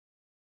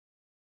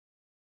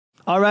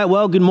All right,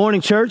 well, good morning,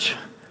 church.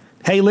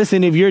 Hey,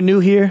 listen, if you're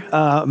new here,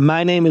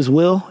 my name is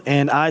Will,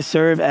 and I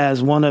serve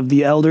as one of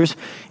the elders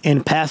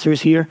and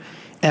pastors here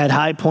at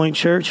High Point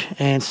Church.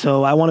 And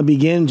so I want to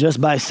begin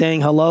just by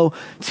saying hello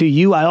to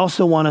you. I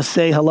also want to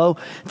say hello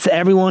to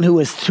everyone who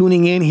is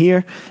tuning in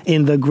here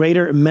in the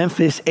greater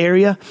Memphis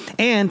area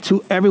and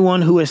to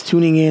everyone who is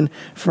tuning in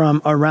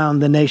from around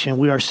the nation.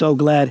 We are so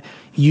glad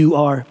you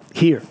are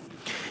here.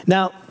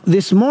 Now,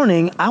 this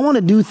morning, I want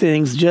to do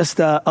things just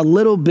a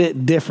little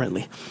bit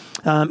differently.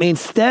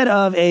 Instead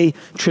of a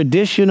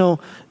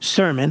traditional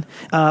sermon,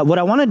 what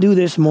I want to do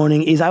this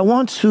morning is I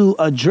want to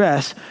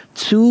address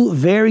two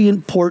very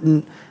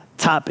important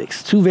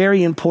topics, two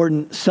very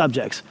important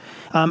subjects.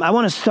 I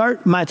want to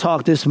start my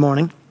talk this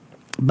morning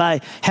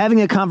by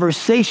having a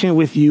conversation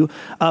with you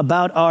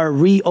about our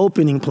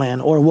reopening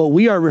plan, or what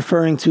we are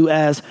referring to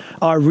as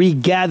our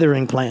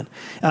regathering plan.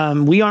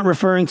 We aren't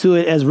referring to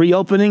it as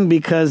reopening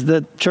because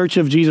the Church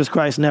of Jesus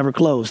Christ never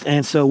closed.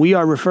 And so we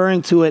are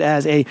referring to it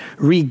as a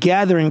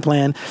regathering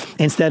plan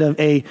instead of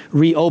a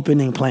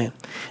reopening plan.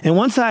 And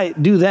once I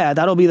do that,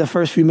 that'll be the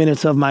first few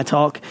minutes of my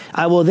talk.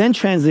 I will then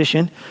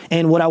transition.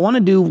 And what I want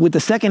to do with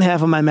the second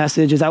half of my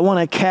message is I want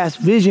to cast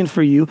vision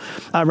for you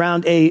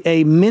around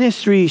a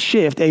ministry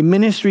shift, a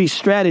ministry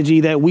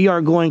strategy that we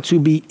are going to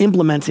be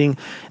implementing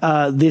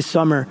this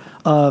summer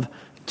of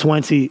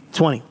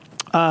 2020.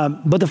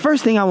 But the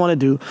first thing I want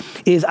to do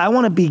is I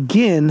want to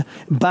begin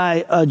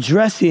by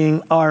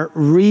addressing our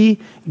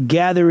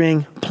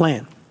regathering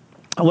plan.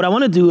 What I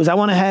want to do is I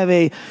want to have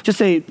a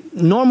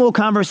normal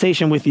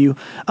conversation with you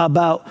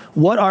about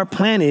what our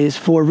plan is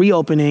for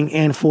reopening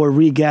and for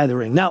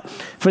regathering. Now,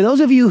 for those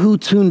of you who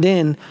tuned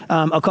in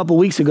a couple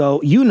weeks ago,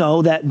 you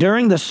know that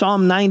during the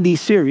Psalm 90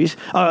 series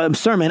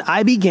sermon,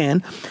 I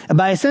began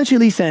by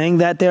essentially saying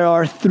that there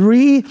are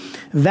three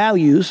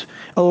values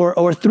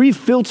or three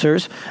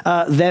filters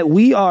that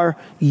we are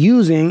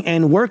using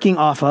and working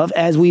off of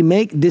as we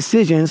make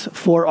decisions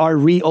for our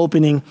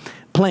reopening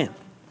plan.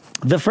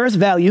 The first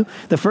value,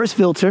 the first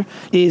filter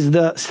is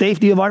the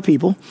safety of our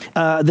people.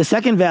 The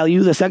second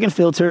value, the second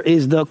filter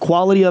is the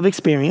quality of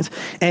experience.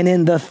 And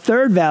then the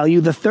third value,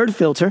 the third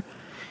filter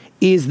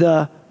is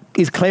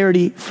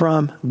clarity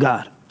from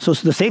God. So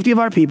the safety of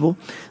our people,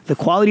 the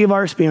quality of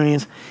our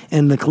experience,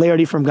 and the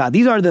clarity from God.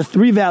 These are the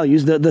three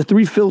values, the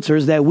three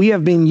filters that we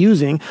have been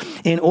using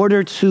in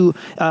order to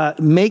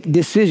make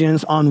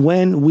decisions on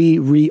when we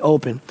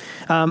reopen.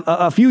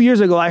 A few years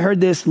ago, I heard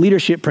this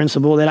leadership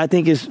principle that I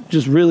think is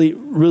just really,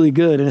 really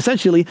good. And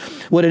essentially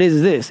what it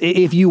is this: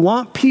 if you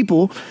want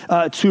people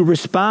to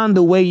respond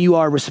the way you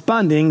are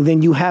responding,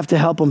 then you have to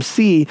help them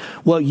see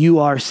what you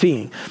are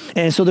seeing.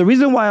 And so the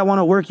reason why I want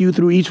to work you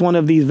through each one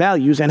of these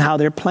values and how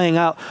they're playing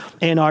out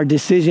in our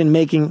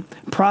decision-making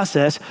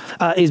process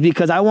is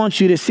because I want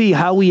you to see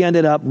how we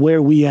ended up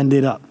where we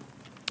ended up.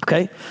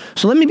 Okay,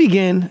 so let me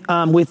begin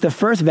with the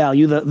first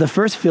value, the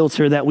first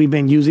filter that we've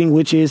been using,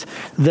 which is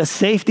the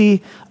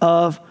safety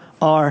of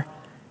our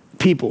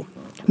people.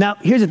 Now,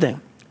 here's the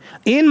thing.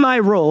 In my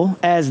role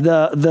as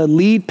the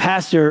lead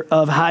pastor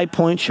of High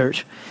Point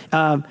Church,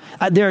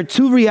 there are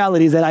two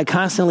realities that I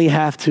constantly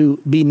have to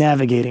be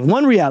navigating.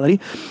 One reality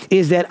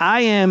is that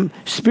I am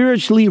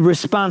spiritually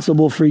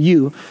responsible for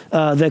you,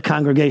 the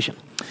congregation.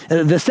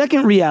 The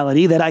second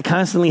reality that I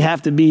constantly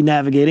have to be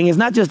navigating is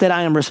not just that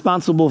I am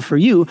responsible for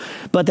you,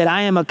 but that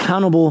I am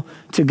accountable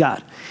to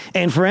God.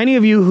 And for any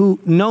of you who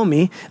know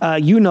me,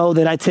 you know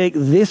that I take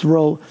this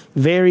role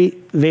very,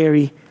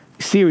 very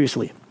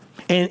seriously.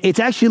 And it's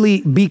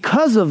actually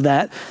because of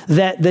that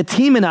the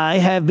team and I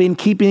have been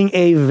keeping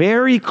a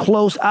very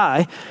close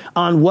eye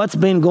on what's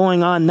been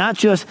going on, not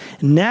just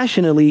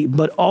nationally,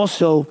 but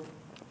also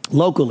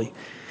locally.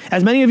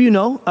 As many of you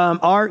know,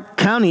 our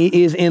county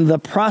is in the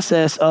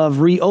process of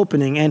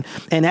reopening. And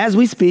as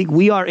we speak,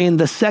 we are in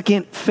the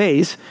second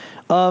phase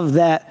of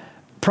that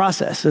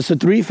process. It's a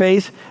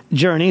three-phase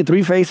journey,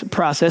 three-phase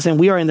process, and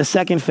we are in the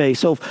second phase.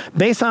 So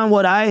based on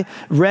what I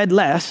read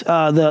last,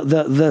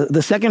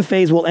 the second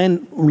phase will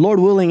end, Lord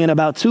willing, in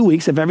about 2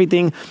 weeks if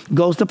everything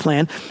goes to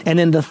plan. And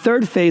then the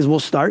third phase will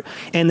start,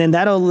 and then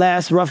that'll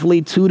last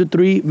roughly 2 to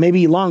 3,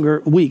 maybe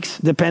longer weeks,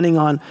 depending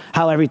on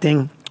how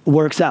everything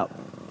works out.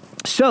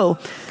 So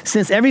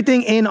since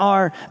everything in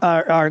our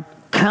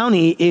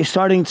county is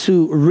starting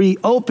to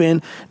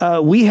reopen,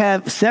 we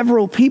have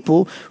several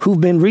people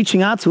who've been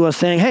reaching out to us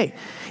saying, hey,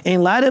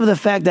 in light of the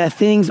fact that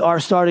things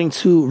are starting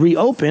to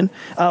reopen,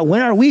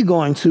 when are we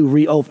going to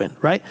reopen,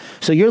 right?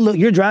 So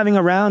you're driving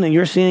around and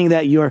you're seeing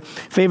that your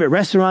favorite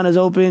restaurant is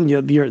open,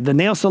 the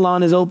nail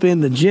salon is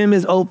open, the gym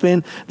is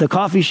open, the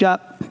coffee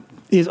shop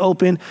is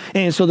open.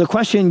 And so the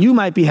question you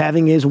might be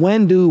having is,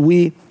 when do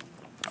we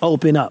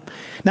open up?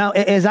 Now,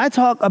 as I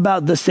talk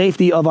about the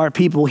safety of our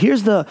people,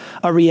 here's a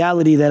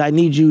reality that I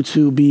need you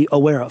to be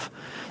aware of.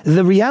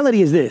 The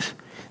reality is this: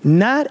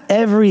 not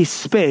every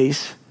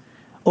space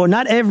or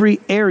not every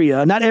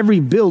area, not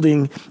every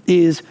building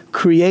is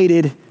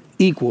created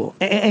equal.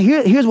 And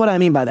here's what I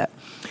mean by that.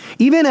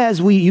 even as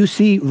you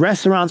see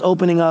restaurants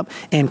opening up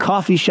and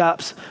coffee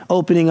shops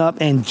opening up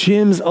and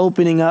gyms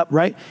opening up,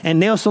 right? And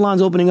nail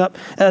salons opening up,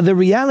 the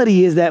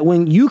reality is that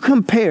when you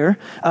compare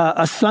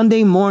a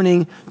Sunday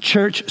morning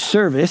church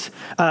service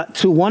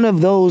to one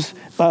of those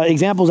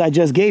examples I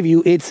just gave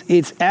you,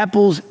 it's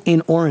apples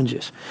and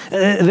oranges.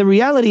 The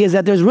reality is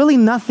that there's really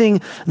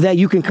nothing that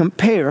you can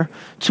compare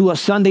to a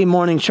Sunday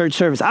morning church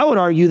service. I would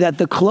argue that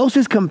the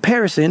closest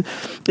comparison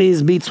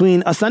is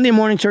between a Sunday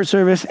morning church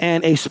service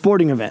and a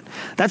sporting event.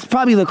 That's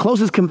probably the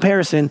closest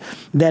comparison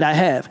that I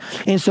have.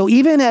 And so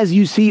even as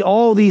you see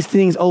all these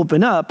things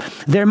open up,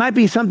 there might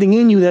be something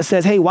in you that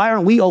says, hey, why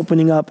aren't we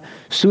opening up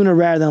sooner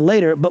rather than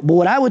later? But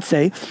what I would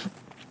say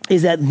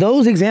is that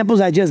those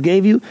examples I just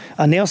gave you,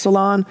 a nail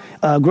salon,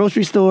 a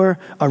grocery store,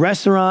 a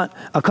restaurant,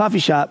 a coffee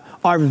shop,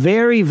 are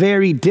very,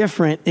 very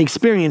different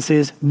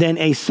experiences than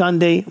a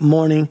Sunday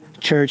morning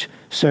church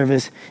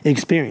service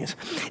experience.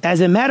 As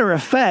a matter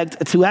of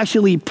fact, to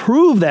actually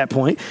prove that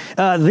point,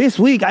 this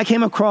week I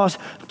came across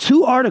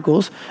 2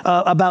 articles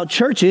about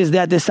churches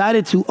that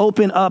decided to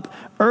open up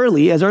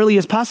early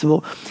as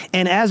possible.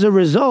 And as a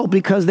result,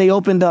 because they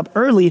opened up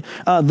early,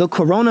 the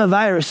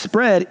coronavirus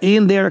spread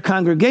in their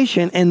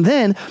congregation. And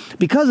then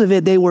because of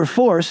it, they were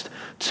forced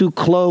to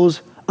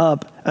close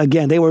up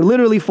again. They were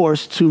literally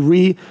forced to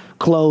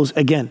re-close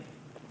again.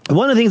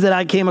 One of the things that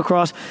I came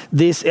across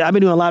I've been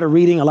doing a lot of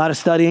reading, a lot of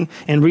studying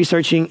and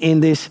researching in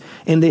this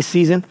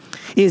season,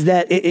 is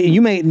that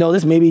you may know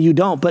this, maybe you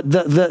don't, but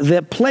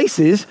the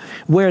places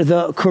where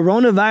the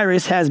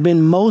coronavirus has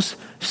been most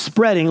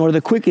spreading or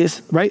the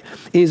quickest, right,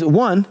 is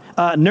 1,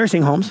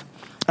 nursing homes,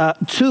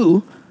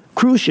 2,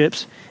 cruise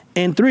ships,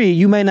 and 3,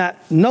 you may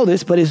not know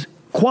this, but is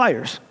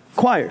choirs.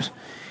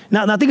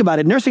 Now think about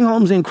it. Nursing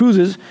homes and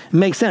cruises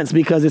make sense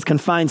because it's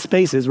confined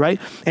spaces,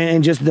 right?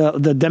 And just the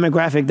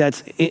demographic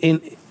that's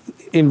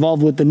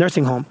involved with the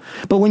nursing home.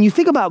 But when you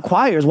think about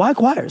choirs, why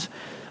choirs?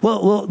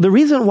 Well, the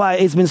reason why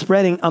it's been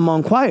spreading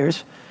among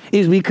choirs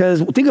is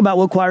because think about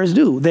what choirs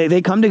do.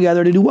 They come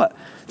together to do what?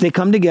 They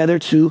come together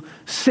to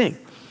sing.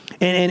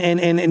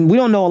 And we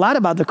don't know a lot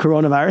about the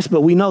coronavirus, but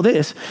we know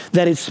this,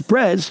 that it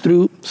spreads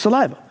through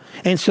saliva.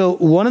 And so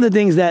one of the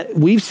things that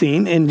we've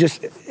seen, and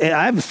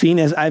I've seen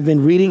as I've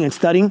been reading and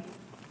studying,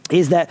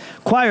 is that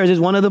choirs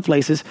is one of the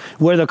places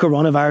where the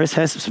coronavirus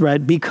has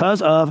spread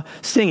because of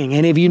singing.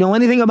 And if you know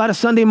anything about a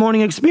Sunday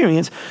morning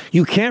experience,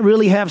 you can't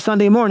really have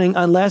Sunday morning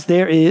unless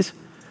there is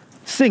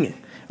singing,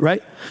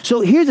 right? So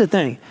here's the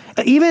thing.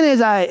 Even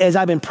as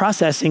I've been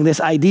processing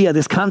this idea,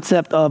 this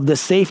concept of the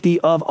safety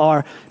of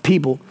our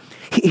people,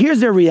 here's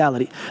their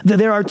reality.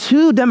 There are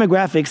 2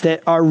 demographics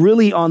that are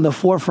really on the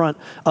forefront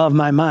of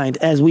my mind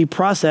as we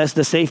process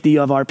the safety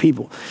of our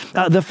people.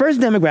 The first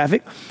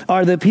demographic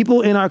are the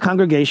people in our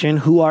congregation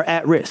who are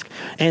at risk.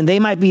 And they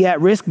might be at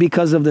risk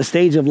because of the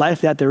stage of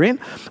life that they're in,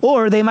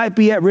 or they might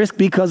be at risk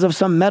because of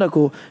some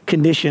medical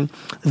condition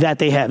that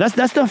they have.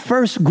 That's the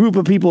first group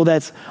of people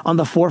that's on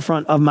the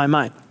forefront of my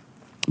mind.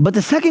 But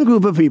the second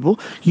group of people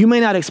you may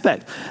not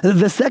expect.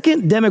 The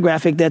second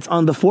demographic that's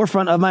on the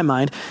forefront of my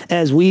mind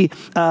as we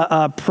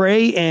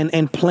pray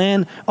and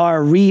plan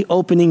our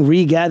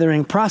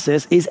regathering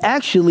process is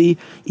actually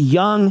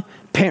young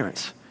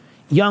parents.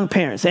 Young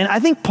parents. And I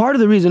think part of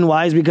the reason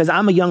why is because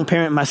I'm a young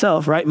parent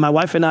myself, right? My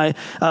wife and I,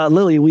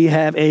 Lily, we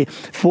have a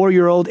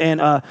 4-year-old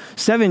and a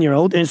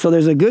 7-year-old. And so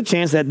there's a good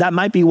chance that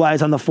might be why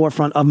it's on the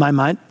forefront of my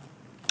mind.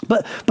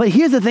 But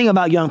here's the thing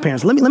about young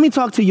parents. Let me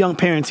talk to young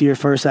parents here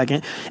for a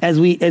second as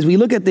we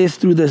look at this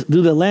through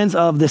the lens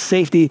of the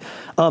safety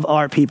of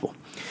our people.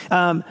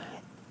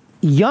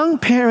 Young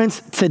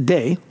parents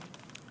today,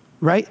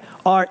 right,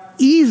 are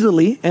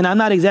easily, and I'm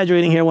not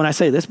exaggerating here when I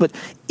say this, but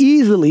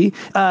easily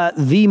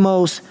the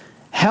most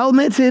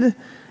helmeted,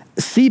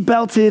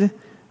 seatbelted,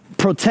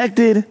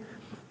 protected,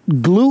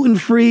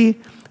 gluten-free,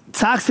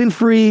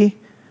 toxin-free,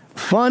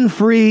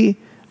 fun-free,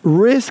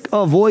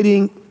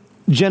 risk-avoiding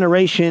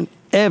generation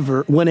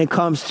ever when it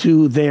comes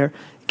to their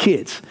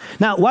kids.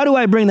 Now, why do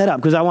I bring that up?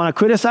 Because I want to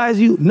criticize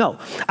you? No,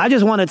 I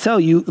just want to tell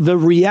you the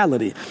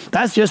reality.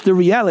 That's just the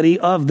reality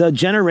of the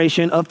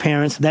generation of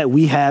parents that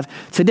we have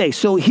today.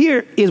 So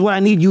here is what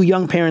I need you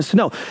young parents to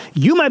know.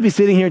 You might be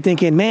sitting here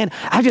thinking, man,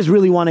 I just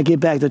really want to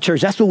get back to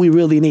church. That's what we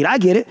really need. I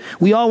get it.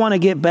 We all want to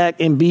get back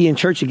and be in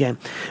church again.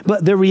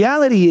 But the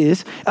reality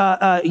is,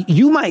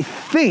 you might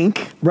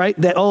think, right,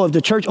 that, if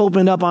the church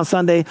opened up on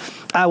Sunday,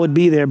 I would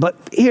be there. But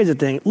here's the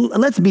thing.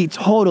 Let's be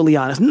totally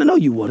honest. No,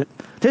 you wouldn't.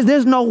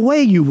 There's no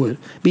way you would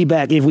be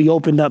back if we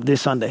opened up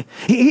this Sunday.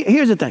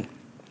 Here's the thing.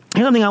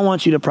 Here's something I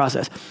want you to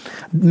process.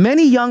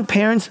 Many young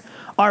parents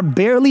are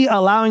barely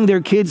allowing their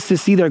kids to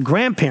see their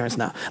grandparents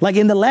now. Like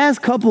in the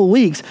last couple of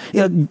weeks,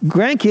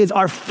 grandkids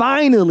are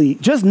finally,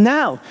 just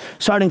now,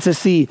 starting to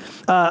see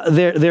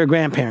their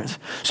grandparents.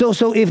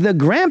 So if the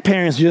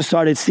grandparents just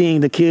started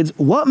seeing the kids,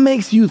 what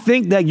makes you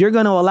think that you're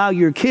going to allow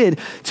your kid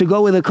to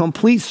go with a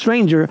complete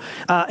stranger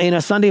in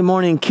a Sunday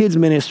morning kids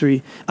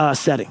ministry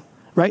setting,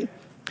 right?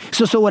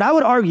 So what I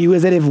would argue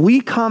is that if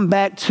we come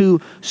back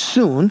too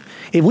soon,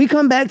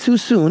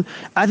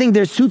 I think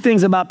there's two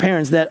things about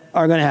parents that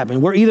are going to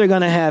happen. We're either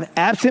going to have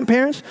absent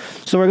parents.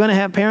 So we're going to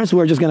have parents who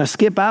are just going to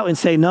skip out and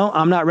say, no,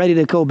 I'm not ready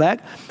to go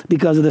back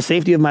because of the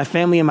safety of my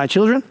family and my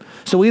children.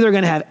 So we're either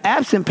going to have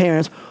absent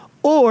parents,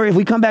 or if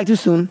we come back too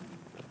soon,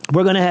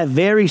 we're going to have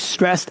very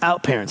stressed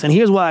out parents. And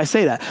here's why I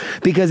say that.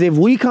 Because if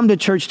we come to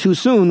church too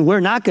soon,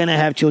 we're not going to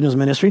have children's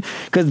ministry,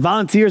 because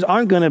volunteers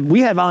aren't going to, we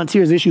had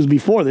volunteers issues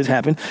before this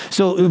happened.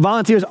 So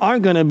volunteers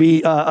aren't going to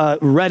be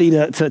ready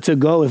to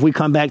go if we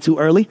come back too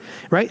early,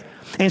 right?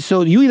 And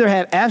so you either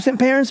have absent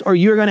parents, or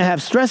you're going to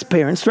have stressed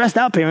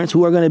out parents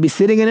who are going to be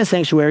sitting in a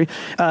sanctuary,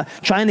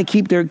 trying to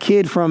keep their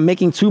kid from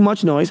making too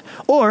much noise,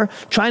 or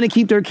trying to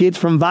keep their kids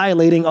from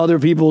violating other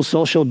people's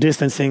social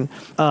distancing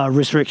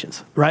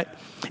restrictions, right?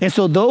 And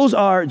so those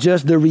are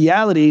just the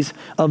realities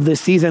of the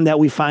season that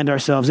we find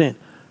ourselves in.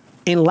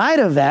 In light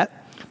of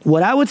that,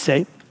 what I would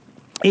say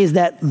is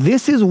that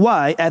this is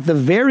why, at the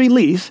very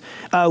least,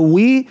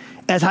 we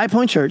as High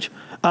Point Church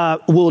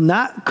will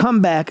not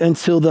come back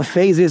until the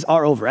phases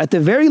are over. At the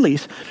very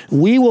least,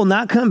 we will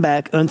not come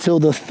back until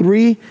the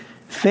 3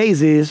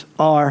 phases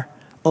are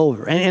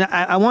over. And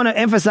I want to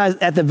emphasize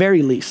at the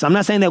very least. I'm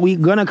not saying that we're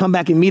going to come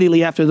back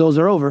immediately after those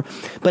are over,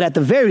 but at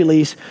the very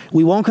least,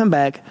 we won't come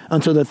back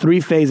until the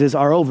 3 phases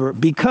are over,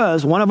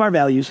 because one of our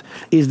values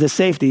is the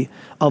safety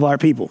of our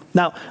people.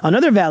 Now,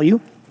 another value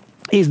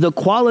is the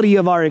quality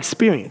of our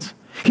experience.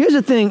 Here's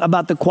the thing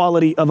about the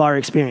quality of our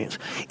experience.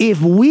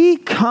 If we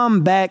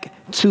come back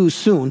too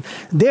soon,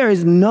 there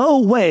is no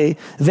way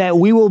that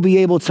we will be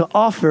able to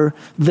offer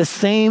the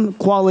same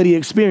quality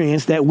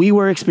experience that we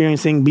were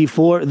experiencing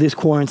before this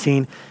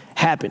quarantine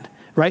happened,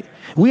 right?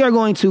 We are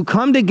going to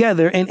come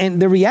together,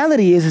 and the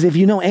reality is if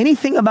you know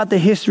anything about the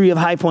history of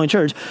High Point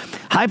Church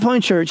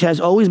has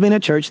always been a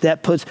church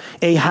that puts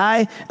a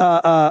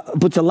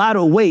lot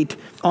of weight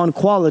on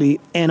quality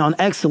and on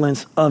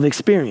excellence of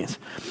experience.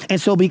 And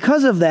so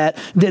because of that,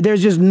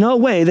 there's just no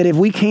way that if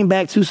we came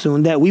back too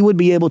soon that we would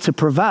be able to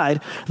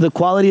provide the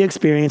quality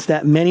experience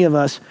that many of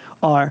us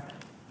are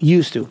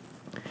used to.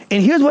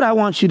 And here's what I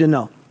want you to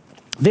know.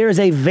 There is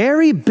a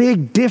very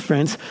big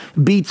difference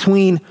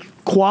between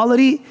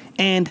quality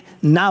and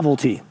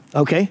novelty,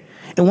 okay?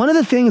 And one of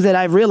the things that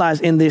I've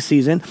realized in this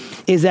season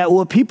is that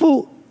what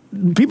people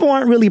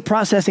aren't really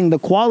processing the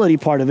quality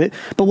part of it,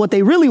 but what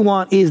they really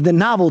want is the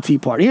novelty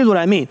part. Here's what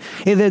I mean.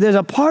 There's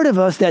a part of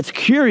us that's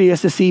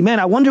curious to see, man,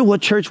 I wonder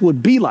what church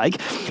would be like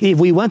if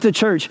we went to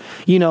church,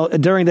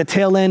 during the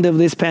tail end of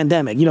this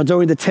pandemic,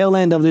 during the tail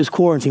end of this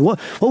quarantine. What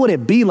would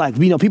it be like?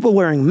 People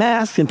wearing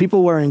masks and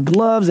people wearing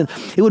gloves, and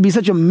it would be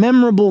such a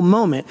memorable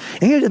moment.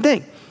 And here's the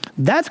thing.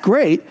 That's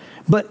great,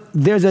 but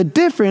there's a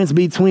difference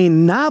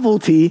between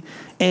novelty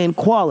and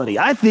quality.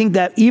 I think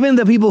that even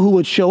the people who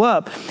would show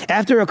up,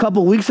 after a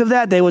couple weeks of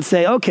that, they would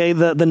say, okay,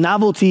 the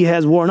novelty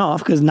has worn off,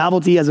 because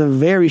novelty has a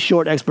very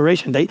short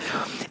expiration date.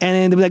 And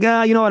then they'd be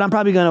like, you know what, I'm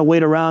probably going to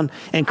wait around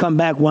and come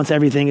back once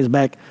everything is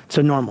back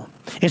to normal.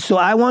 And so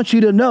I want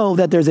you to know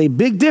that there's a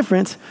big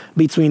difference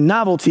between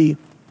novelty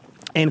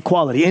and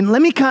quality. And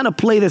let me kind of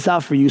play this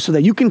out for you so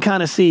that you can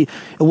kind of see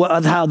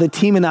how the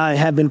team and I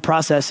have been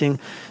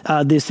processing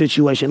this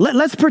situation.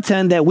 Let's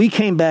pretend that we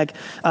came back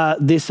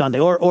this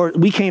Sunday, or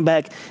we came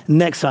back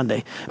next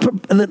Sunday.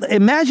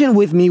 Imagine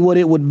with me what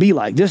it would be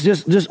like.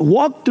 Just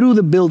walk through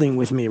the building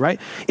with me, right?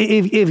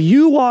 If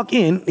you walk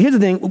in, here's the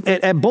thing,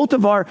 at both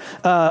of our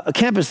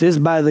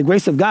campuses, by the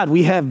grace of God,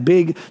 we have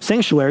big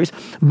sanctuaries,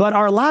 but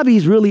our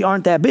lobbies really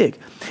aren't that big.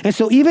 And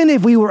so even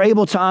if we were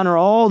able to honor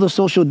all the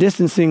social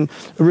distancing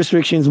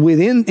restrictions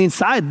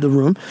inside the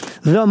room,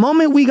 the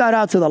moment we got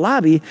out to the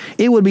lobby,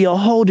 it would be a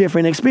whole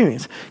different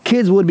experience.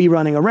 Kids would be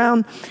running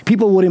around.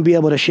 People wouldn't be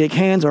able to shake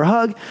hands or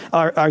hug.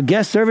 Our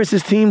guest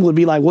services team would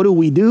be like, what do?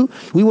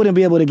 We wouldn't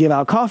be able to give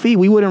out coffee.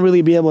 We wouldn't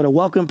really be able to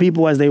welcome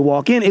people as they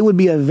walk in. It would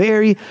be a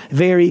very,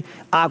 very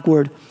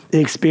awkward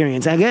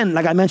experience. Again,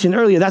 like I mentioned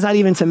earlier, that's not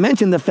even to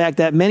mention the fact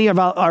that many of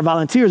our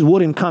volunteers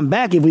wouldn't come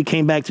back if we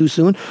came back too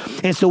soon.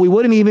 And so we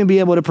wouldn't even be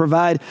able to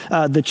provide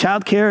the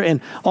childcare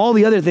and all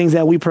the other things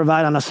that we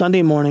provide on a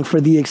Sunday morning for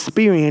the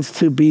experience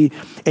to be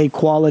a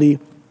quality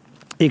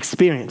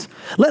experience.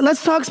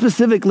 Let's talk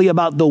specifically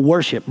about the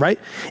worship, right?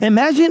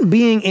 Imagine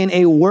being in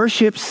a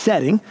worship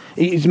setting.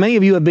 Many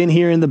of you have been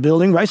here in the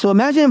building, right? So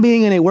imagine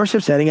being in a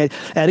worship setting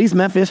at East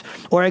Memphis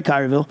or at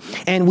Collierville,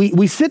 and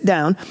we sit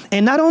down,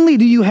 and not only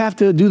do you have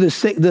to do the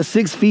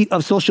 6 feet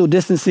of social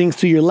distancing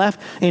to your left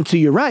and to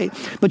your right,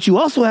 but you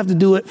also have to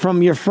do it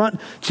from your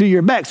front to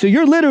your back. So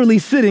you're literally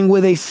sitting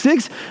with a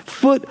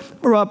 6-foot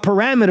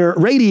parameter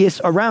radius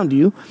around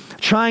you,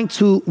 trying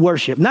to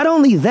worship. Not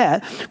only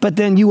that, but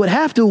then you would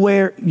have to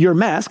wear your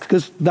mask,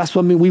 because that's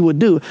what we would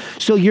do.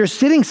 So you're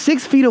sitting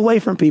 6 feet away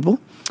from people.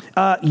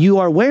 you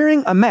are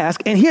wearing a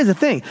mask. And here's the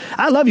thing.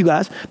 I love you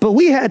guys, but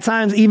we had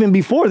times even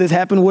before this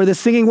happened where the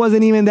singing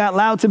wasn't even that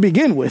loud to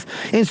begin with.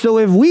 And so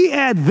if we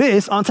add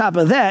this on top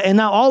of that, and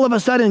now all of a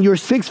sudden you're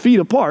 6 feet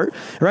apart,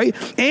 right?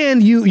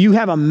 And you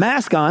have a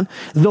mask on,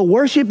 the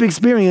worship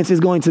experience is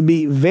going to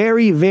be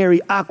very,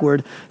 very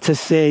awkward, to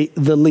say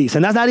the least.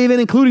 And that's not even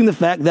including the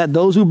fact that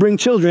those who bring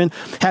children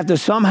have to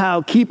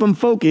somehow keep them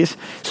focused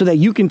so that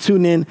you can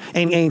tune in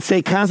and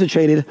stay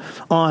concentrated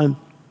on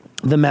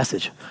the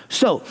message.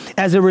 So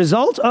as a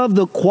result of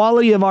the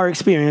quality of our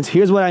experience,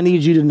 here's what I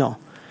need you to know.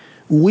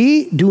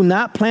 We do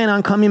not plan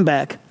on coming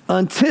back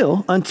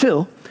until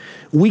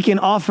we can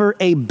offer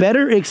a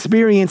better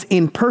experience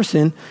in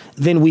person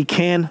than we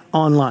can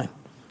online.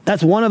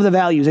 That's one of the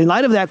values. In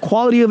light of that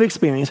quality of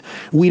experience,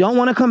 we don't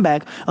want to come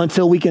back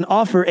until we can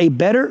offer a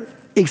better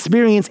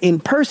experience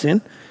in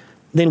person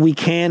than we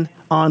can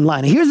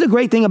online. And here's the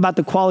great thing about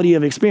the quality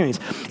of experience.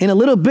 In a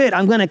little bit,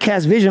 I'm going to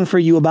cast vision for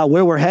you about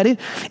where we're headed.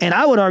 And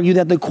I would argue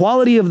that the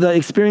quality of the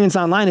experience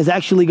online is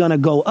actually going to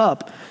go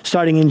up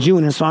starting in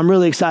June. And so I'm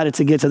really excited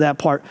to get to that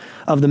part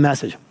of the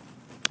message.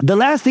 The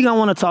last thing I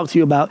want to talk to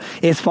you about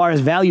as far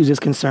as values is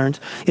concerned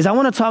is I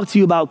want to talk to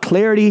you about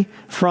clarity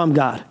from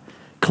God.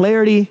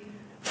 Clarity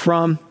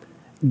from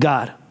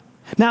God.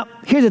 Now,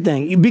 here's the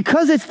thing.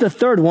 Because it's the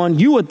third one,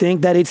 you would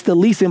think that it's the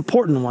least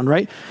important one,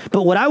 right?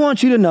 But what I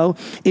want you to know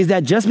is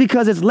that just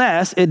because it's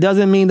last, it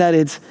doesn't mean that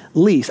it's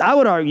least. I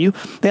would argue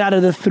that out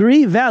of the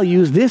three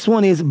values, this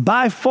one is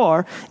by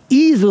far,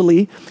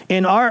 easily,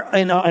 in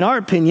our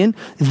opinion,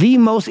 the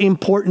most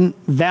important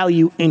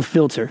value and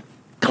filter.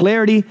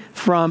 Clarity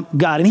from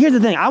God. And here's the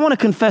thing. I want to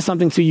confess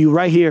something to you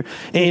right here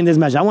in this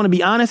message. I want to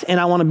be honest and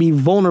I want to be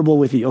vulnerable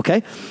with you,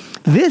 okay?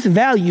 This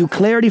value,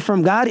 clarity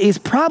from God, is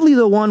probably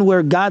the one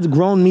where God's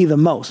grown me the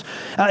most.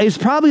 It's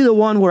probably the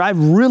one where I've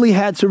really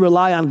had to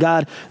rely on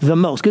God the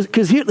most.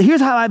 Because here's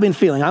how I've been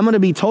feeling. I'm going to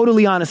be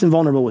totally honest and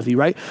vulnerable with you,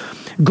 right?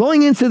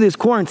 Going into this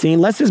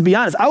quarantine, let's just be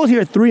honest. I was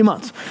here 3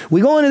 months.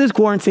 We go into this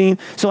quarantine.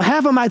 So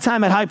half of my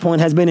time at High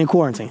Point has been in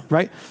quarantine,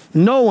 right?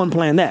 No one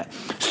planned that.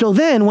 So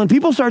then when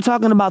people start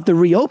talking about the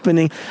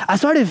reopening, I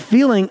started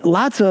feeling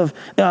lots of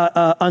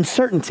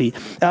uncertainty,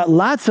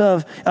 lots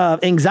of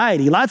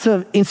anxiety, lots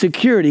of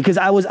insecurity. Because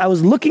I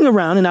was looking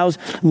around and I was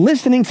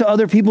listening to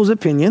other people's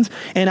opinions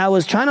and I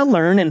was trying to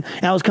learn and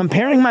I was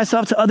comparing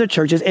myself to other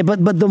churches.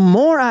 But the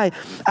more I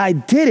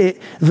did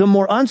it, the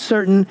more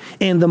uncertain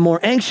and the more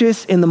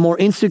anxious and the more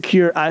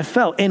insecure I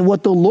felt. And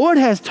what the Lord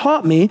has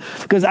taught me,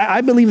 because I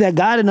believe that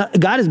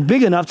God is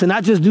big enough to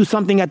not just do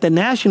something at the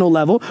national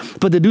level,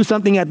 but to do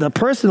something at the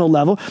personal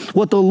level.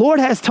 What the Lord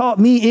has taught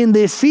me in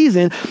this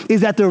season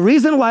is that the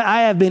reason why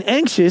I have been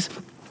anxious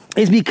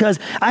is because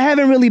I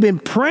haven't really been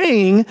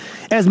praying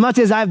as much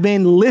as I've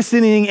been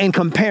listening and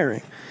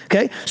comparing.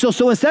 Okay,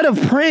 so instead of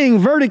praying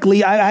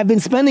vertically, I've been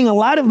spending a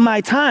lot of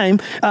my time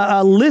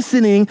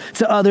listening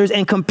to others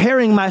and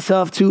comparing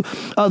myself to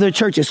other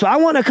churches. So I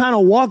want to kind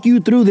of walk you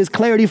through this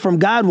clarity from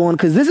God one,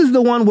 because this is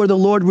the one where the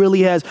Lord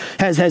really has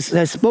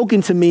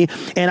spoken to me,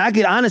 and I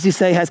could honestly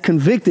say has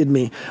convicted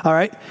me. All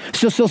right.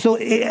 So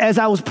as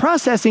I was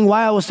processing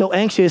why I was so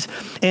anxious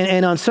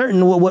and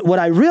uncertain, what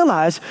I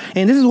realized,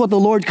 and this is what the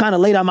Lord kind of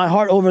laid on my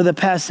heart over the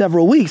past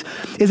several weeks,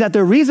 is that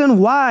the reason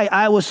why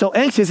I was so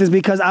anxious is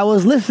because I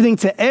was listening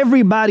to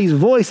everybody's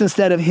voice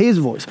instead of his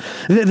voice.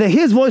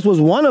 His voice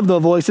was one of the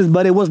voices,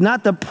 but it was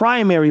not the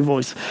primary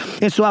voice.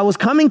 And so I was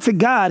coming to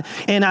God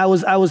and I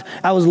was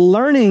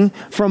learning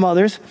from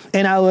others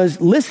and I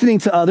was listening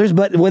to others,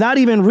 but without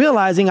even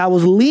realizing I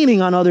was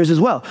leaning on others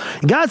as well.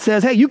 God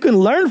says, hey, you can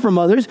learn from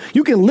others,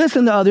 you can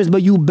listen to others,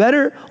 but you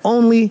better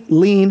only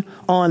lean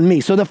on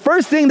me. So the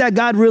first thing that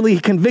God really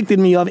convicted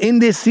me of in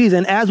this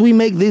season as we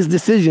make these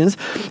decisions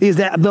is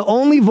that the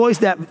only voice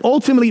that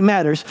ultimately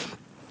matters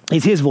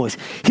is his voice.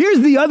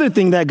 Here's the other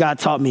thing that God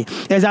taught me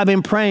as I've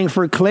been praying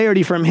for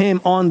clarity from him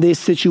on this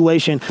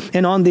situation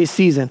and on this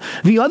season.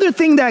 The other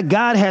thing that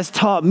God has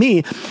taught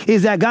me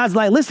is that God's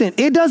like, listen,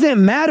 it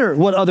doesn't matter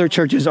what other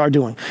churches are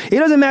doing. It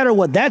doesn't matter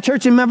what that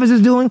church in Memphis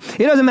is doing.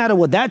 It doesn't matter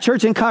what that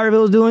church in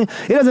Collierville is doing.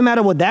 It doesn't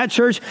matter what that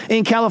church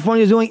in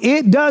California is doing.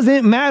 It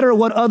doesn't matter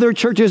what other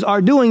churches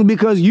are doing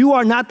because you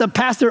are not the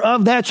pastor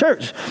of that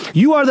church.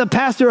 You are the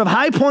pastor of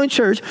High Point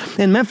Church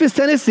in Memphis,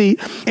 Tennessee,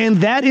 and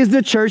that is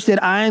the church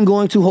that I am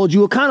going to hold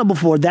you accountable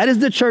for. That is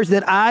the church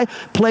that I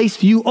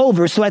placed you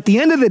over. So at the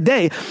end of the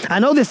day, I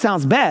know this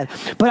sounds bad,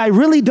 but I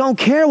really don't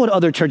care what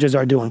other churches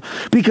are doing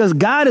because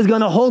God is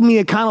going to hold me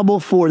accountable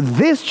for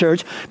this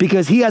church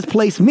because he has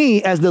placed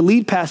me as the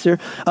lead pastor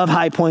of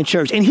High Point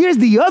Church. And here's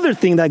the other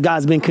thing that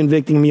God's been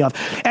convicting me of.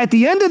 At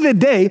the end of the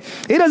day,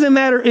 it doesn't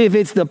matter if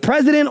it's the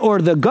president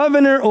or the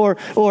governor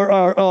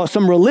or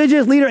some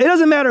religious leader. It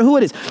doesn't matter who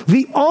it is.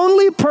 The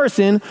only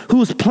person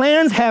whose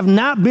plans have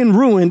not been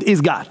ruined is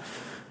God.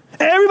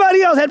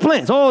 Everybody else had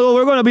plans. Oh,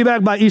 we're going to be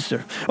back by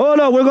Easter. Oh,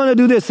 no, we're going to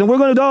do this. And we're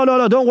going to,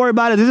 no, don't worry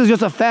about it. This is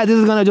just a fad. This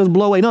is going to just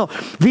blow away. No,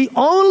 the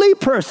only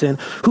person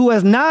who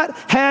has not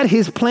had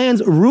his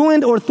plans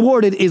ruined or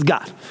thwarted is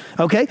God.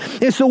 Okay?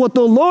 And so what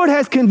the Lord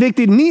has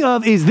convicted me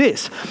of is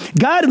this.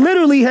 God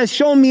literally has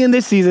shown me in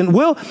this season,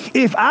 Will,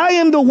 if I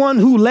am the one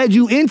who led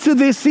you into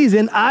this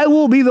season, I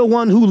will be the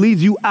one who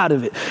leads you out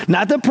of it.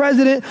 Not the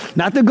president,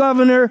 not the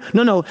governor.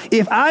 No.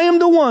 If I am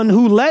the one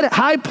who led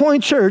High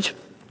Point Church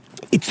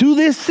into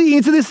this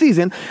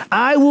season,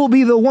 I will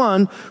be the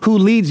one who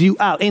leads you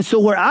out. And so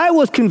where I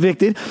was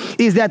convicted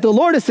is that the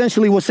Lord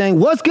essentially was saying,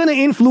 what's going to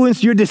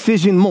influence your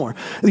decision more?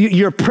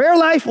 Your prayer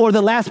life or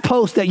the last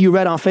post that you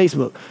read on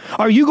Facebook?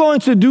 Are you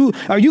going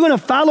to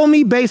follow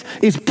me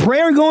is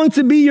prayer going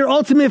to be your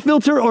ultimate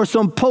filter or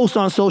some post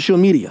on social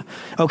media?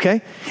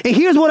 Okay. And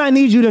here's what I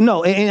need you to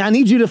know. And I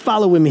need you to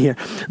follow with me here.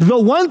 The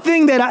one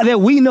thing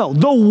that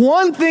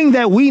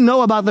we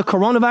know about the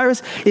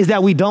coronavirus is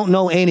that we don't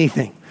know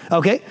anything.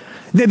 Okay.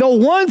 The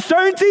one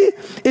certainty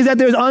is that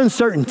there's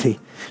uncertainty.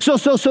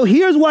 So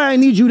here's why I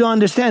need you to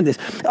understand this.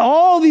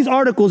 All these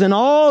articles and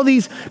all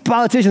these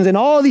politicians and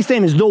all these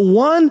statements, the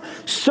one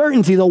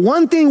certainty, the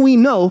one thing we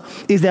know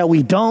is that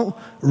we don't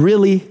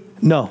really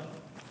know.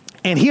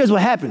 And here's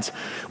what happens.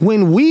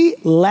 When we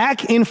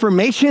lack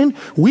information,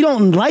 we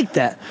don't like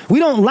that. We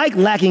don't like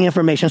lacking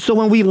information. So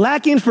when we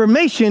lack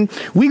information,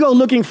 we go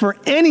looking for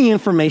any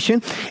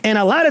information. And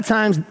a lot of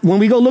times when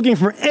we go looking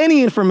for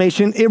any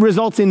information, it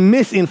results in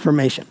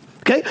misinformation.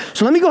 Okay,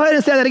 so let me go ahead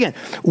and say that again.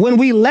 When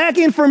we lack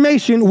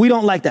information, we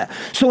don't like that.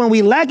 So when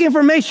we lack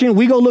information,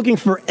 we go looking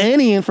for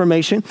any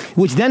information,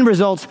 which then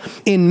results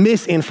in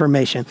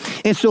misinformation.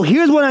 And so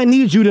here's what I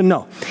need you to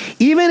know.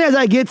 Even as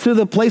I get to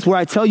the place where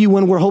I tell you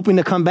when we're hoping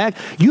to come back,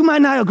 you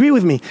might not agree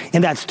with me,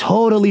 and that's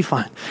totally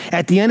fine.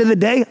 At the end of the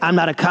day, I'm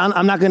not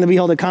going to be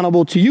held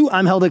accountable to you.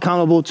 I'm held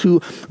accountable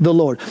to the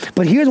Lord.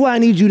 But here's what I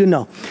need you to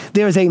know.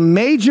 There's a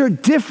major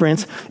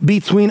difference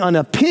between an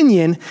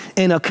opinion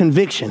and a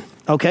conviction.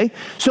 Okay,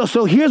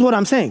 so here's what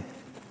I'm saying.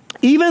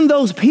 Even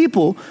those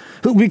people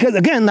who, because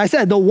again, I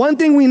said, the one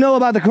thing we know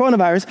about the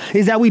coronavirus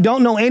is that we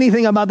don't know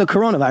anything about the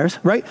coronavirus,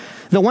 right?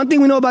 The one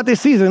thing we know about this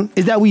season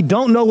is that we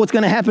don't know what's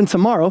going to happen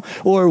tomorrow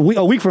or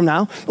a week from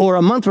now or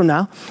a month from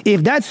now.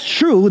 If that's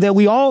true, that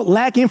we all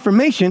lack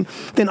information,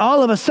 then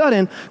all of a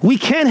sudden we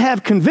can't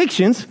have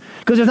convictions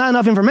because there's not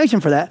enough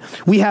information for that.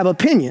 We have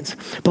opinions.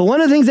 But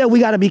one of the things that we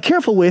got to be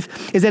careful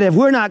with is that if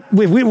we're not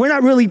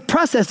really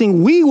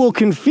processing, we will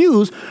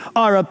confuse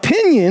our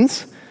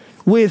opinions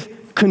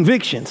with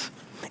convictions.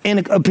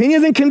 And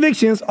opinions and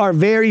convictions are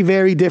very,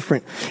 very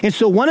different. And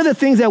so one of the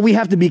things that we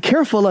have to be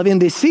careful of in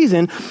this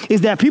season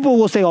is that people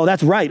will say, oh,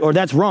 that's right or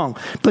that's wrong.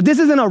 But this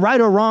isn't a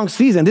right or wrong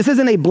season. This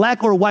isn't a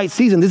black or white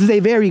season. This is a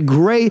very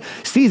gray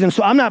season.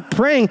 So I'm not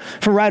praying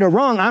for right or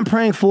wrong. I'm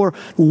praying for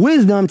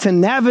wisdom to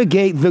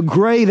navigate the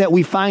gray that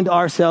we find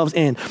ourselves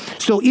in.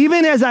 So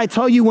even as I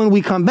tell you when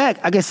we come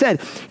back, like I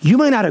said, you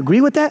may not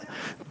agree with that,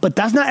 but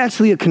that's not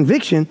actually a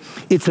conviction.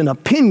 It's an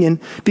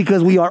opinion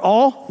because we are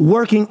all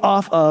working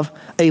off of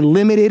a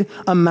limited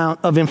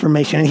amount of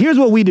information. And here's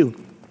what we do.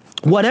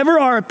 Whatever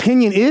our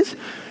opinion is,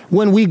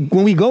 when we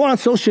go on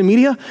social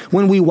media,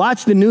 when we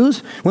watch the news,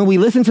 when we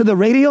listen to the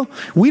radio,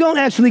 we don't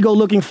actually go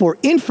looking for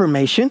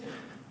information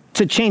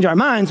to change our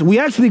minds. We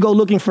actually go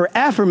looking for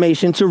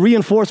affirmation to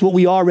reinforce what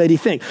we already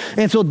think.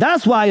 And so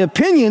that's why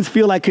opinions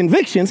feel like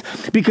convictions,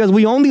 because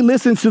we only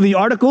listen to the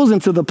articles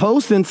and to the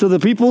posts and to the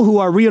people who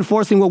are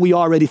reinforcing what we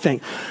already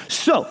think.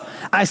 So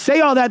I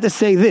say all that to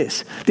say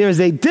this.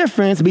 There's a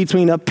difference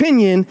between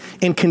opinion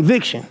and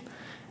conviction.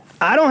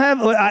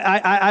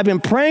 I've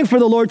been praying for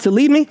the Lord to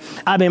lead me.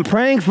 I've been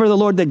praying for the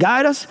Lord to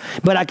guide us.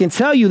 But I can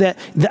tell you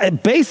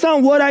that based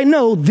on what I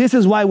know, this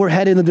is why we're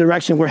headed in the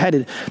direction we're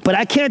headed. But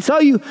I can't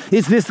tell you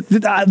it's this.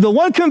 The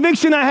one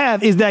conviction I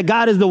have is that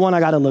God is the one I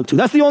got to look to.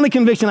 That's the only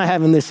conviction I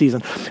have in this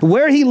season.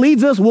 Where he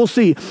leads us, we'll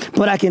see.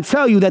 But I can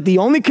tell you that the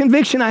only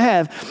conviction I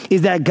have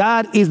is that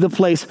God is the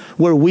place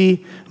where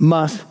we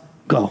must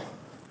go.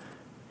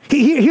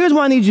 Here's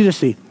what I need you to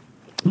see.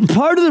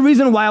 Part of the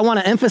reason why I want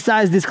to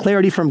emphasize this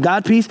clarity from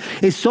God piece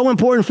is so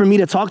important for me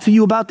to talk to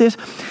you about this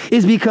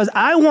is because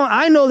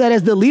I know that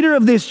as the leader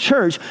of this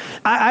church,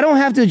 I don't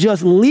have to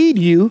just lead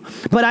you,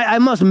 but I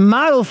must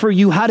model for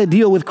you how to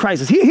deal with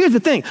crisis. Here's the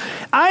thing.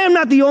 I am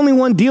not the only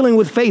one dealing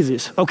with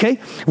phases, okay?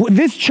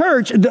 This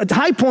church, the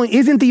High Point,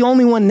 isn't the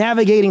only one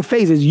navigating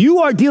phases. You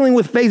are dealing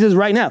with phases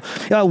right now.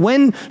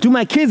 When do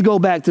my kids go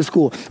back to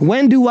school?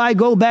 When do I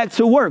go back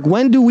to work?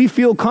 When do we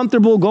feel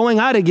comfortable going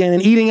out again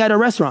and eating at a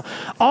restaurant?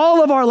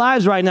 All of our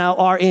lives right now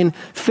are in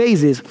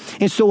phases.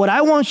 And so what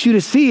I want you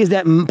to see is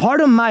that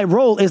part of my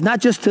role is not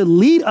just to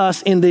lead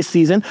us in this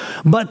season,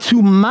 but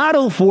to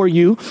model for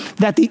you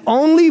that the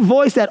only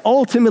voice that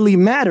ultimately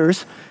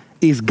matters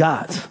is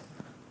God's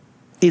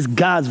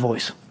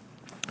voice.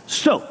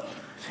 So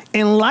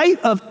in light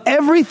of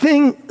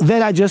everything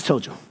that I just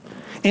told you,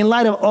 in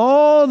light of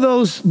all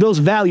those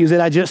values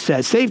that I just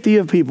said, safety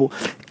of people,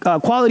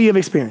 quality of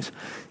experience,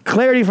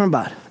 clarity from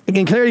God,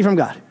 Again, clarity from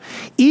God.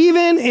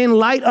 Even in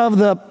light of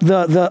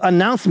the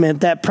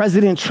announcement that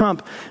President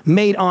Trump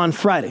made on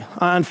Friday.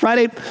 On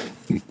Friday,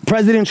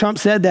 President Trump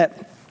said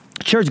that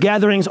church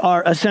gatherings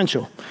are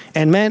essential.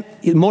 And man,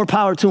 more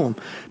power to him.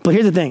 But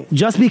here's the thing.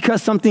 Just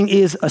because something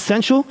is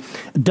essential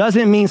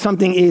doesn't mean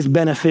something is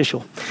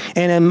beneficial.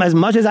 And as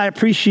much as I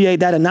appreciate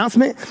that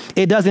announcement,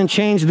 it doesn't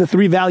change the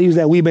three values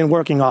that we've been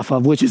working off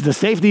of, which is the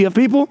safety of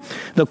people,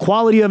 the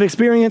quality of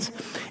experience,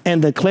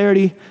 and the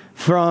clarity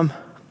from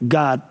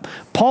God.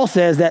 Paul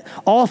says that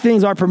all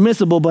things are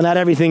permissible, but not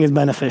everything is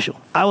beneficial.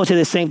 I would say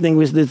the same thing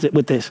with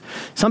this.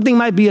 Something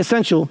might be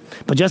essential,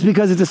 but just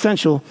because it's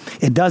essential,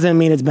 it doesn't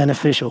mean it's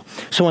beneficial.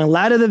 So in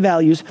light of the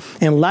values,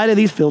 in light of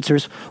these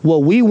filters,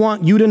 what we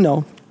want you to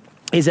know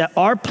is that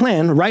our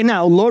plan right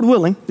now, Lord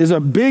willing, there's a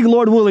big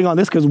Lord willing on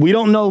this because we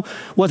don't know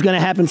what's going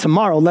to happen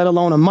tomorrow, let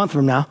alone a month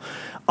from now.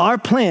 Our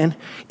plan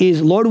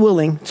is, Lord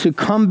willing, to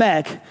come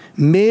back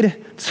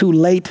mid to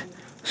late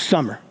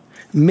summer.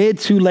 Mid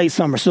to late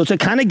summer. So to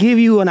kind of give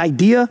you an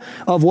idea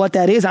of what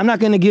that is, I'm not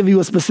going to give you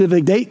a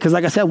specific date because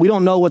like I said, we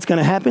don't know what's going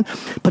to happen,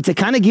 but to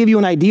kind of give you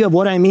an idea of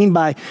what I mean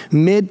by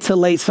mid to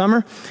late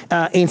summer,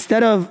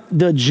 instead of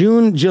the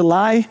June,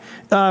 July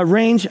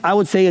range, I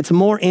would say it's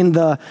more in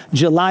the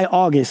July,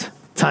 August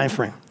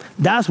timeframe.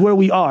 That's where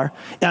we are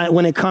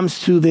when it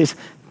comes to this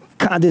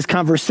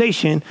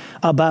conversation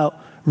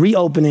about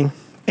reopening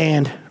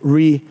and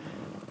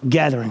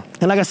regathering.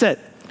 And like I said,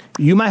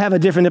 you might have a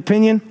different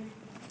opinion.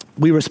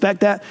 We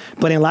respect that,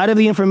 but in light of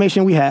the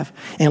information we have,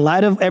 in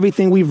light of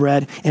everything we've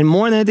read, and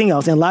more than anything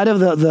else, in light of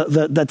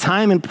the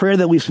time and prayer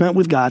that we've spent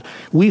with God,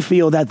 we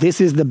feel that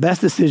this is the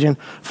best decision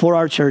for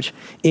our church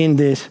in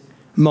this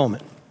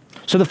moment.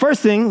 So the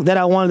first thing that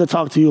I wanted to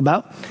talk to you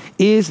about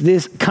is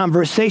this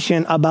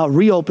conversation about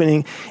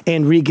reopening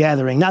and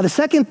regathering. Now, the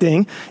second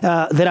thing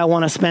that I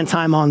want to spend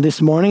time on this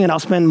morning, and I'll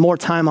spend more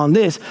time on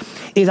this,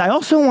 is I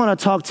also want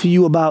to talk to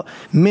you about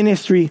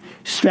ministry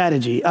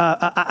strategy.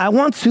 I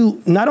want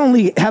to not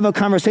only have a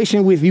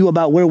conversation with you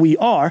about where we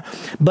are,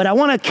 but I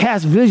want to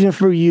cast vision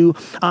for you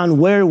on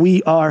where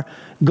we are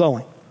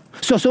going.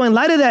 So in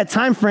light of that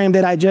time frame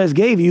that I just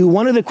gave you,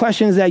 one of the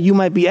questions that you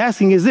might be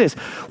asking is this.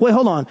 Wait,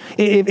 hold on.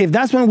 If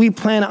that's when we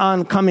plan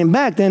on coming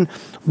back, then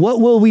what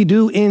will we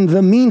do in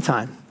the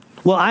meantime?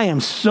 Well, I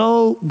am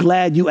so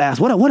glad you asked.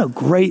 What a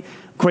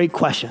great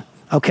question.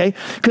 Okay?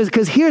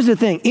 Because here's the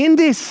thing. In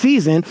this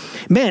season,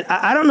 man,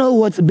 I don't know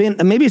what's been,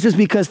 maybe it's just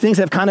because things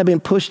have kind of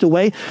been pushed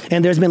away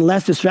and there's been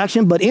less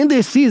distraction, but in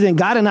this season,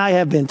 God and I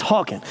have been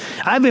talking.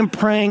 I've been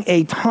praying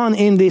a ton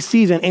in this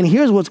season. And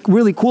here's what's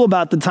really cool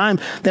about the time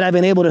that I've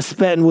been able to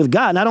spend with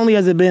God. Not only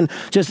has it been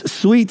just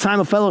sweet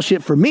time of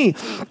fellowship for me,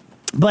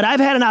 but I've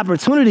had an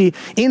opportunity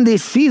in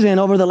this season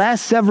over the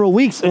last several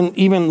weeks and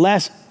even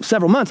last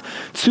several months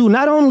to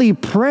not only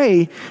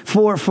pray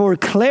for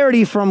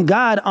clarity from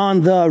God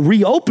on the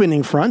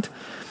reopening front,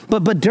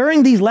 but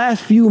during these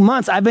last few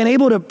months, I've been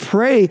able to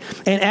pray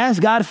and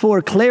ask God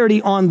for clarity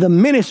on the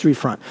ministry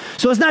front.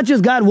 So it's not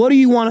just, God, what do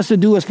you want us to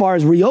do as far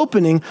as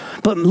reopening?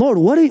 But Lord,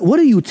 what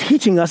are you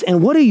teaching us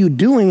and what are you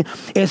doing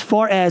as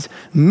far as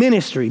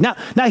ministry? Now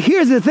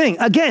here's the thing.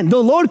 Again,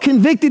 the Lord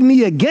convicted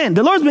me again.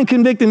 The Lord's been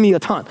convicting me a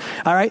ton.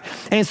 All right.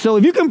 And so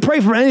if you can pray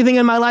for anything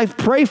in my life,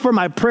 pray for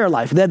my prayer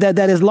life. That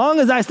as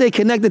long as I stay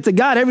connected to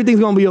God,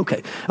 everything's going to be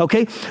okay.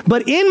 Okay.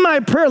 But in my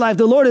prayer life,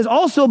 the Lord has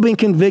also been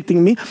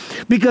convicting me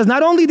because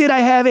not only did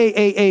I have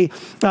a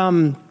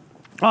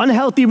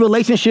unhealthy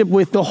relationship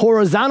with the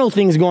horizontal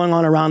things going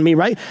on around me,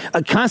 right?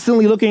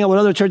 Constantly looking at what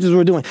other churches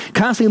were doing,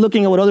 constantly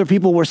looking at what other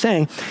people were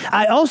saying.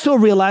 I also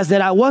realized that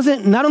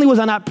not only was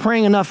I not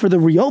praying enough for the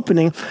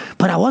reopening,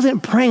 but I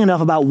wasn't praying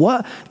enough about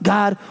what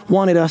God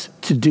wanted us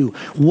to do,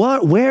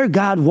 where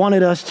God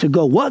wanted us to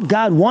go, what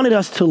God wanted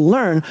us to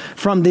learn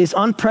from this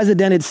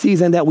unprecedented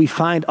season that we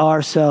find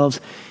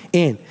ourselves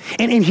in.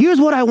 And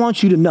here's what I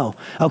want you to know,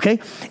 okay?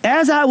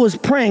 As I was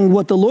praying,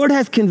 what the Lord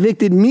has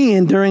convicted me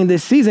in during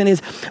this season is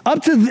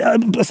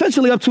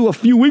essentially up to a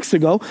few weeks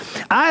ago,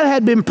 I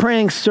had been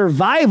praying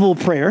survival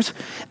prayers,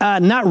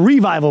 not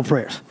revival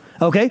prayers.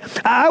 Okay,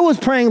 I was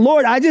praying,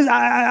 Lord, I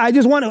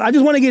just want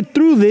to get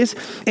through this,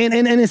 and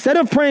instead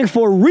of praying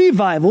for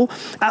revival,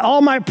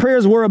 all my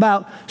prayers were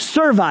about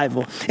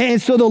survival.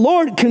 And so the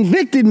Lord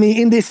convicted me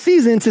in this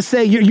season to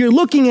say, you're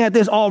looking at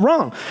this all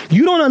wrong.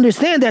 You don't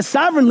understand that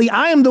sovereignly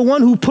I am the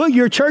one who put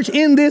your church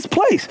in this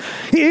place.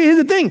 Here's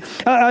the thing.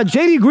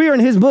 J.D. Greear in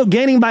his book,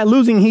 Gaining by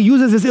Losing, he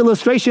uses this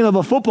illustration of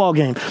a football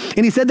game.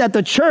 And he said that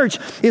the church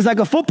is like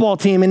a football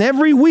team, and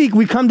every week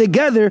we come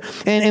together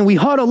and we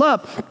huddle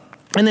up.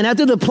 And then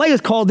after the play is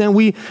called, then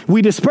we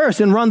disperse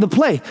and run the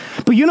play.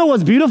 But you know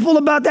what's beautiful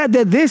about that?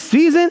 That this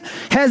season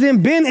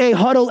hasn't been a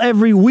huddle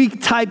every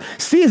week type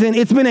season.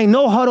 It's been a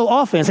no huddle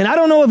offense. And I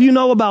don't know if you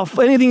know about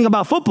anything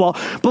about football,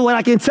 but what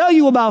I can tell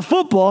you about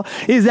football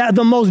is that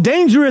the most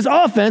dangerous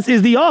offense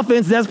is the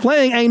offense that's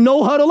playing a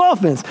no huddle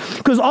offense.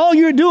 Because all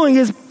you're doing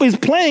is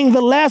playing the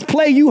last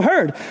play you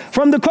heard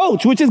from the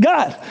coach, which is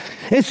God.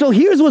 And so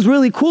here's what's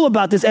really cool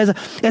about this.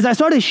 As I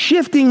started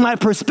shifting my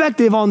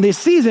perspective on this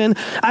season,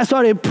 I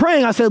started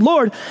praying. I said,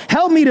 Lord,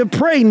 help me to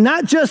pray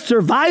not just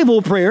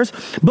survival prayers,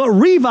 but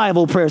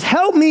revival prayers.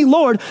 Help me,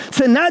 Lord,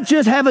 to not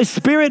just have a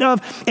spirit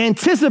of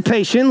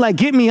anticipation, like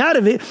get me out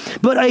of it,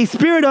 but a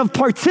spirit of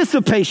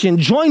participation.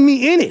 Join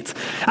me in it.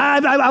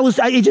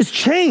 It just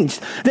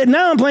changed. That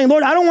now I'm praying,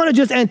 Lord, I don't want to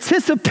just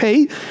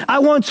anticipate. I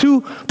want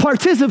to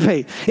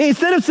participate. And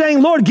instead of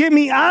saying, Lord, get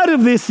me out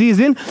of this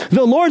season,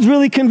 the Lord's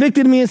really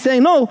convicted me and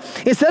saying, no,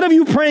 instead of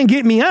you praying,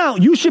 get me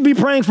out, you should be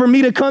praying for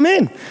me to come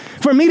in,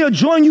 for me to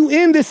join you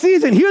in this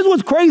season. Here's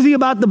what's crazy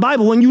about the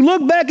Bible. When you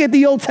look back at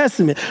the Old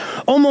Testament,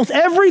 almost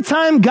every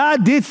time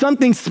God did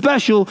something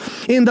special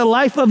in the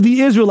life of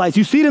the Israelites,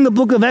 you see it in the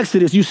book of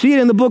Exodus, you see it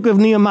in the book of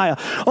Nehemiah.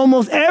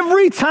 Almost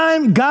every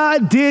time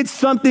God did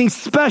something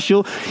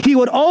special, he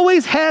would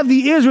always have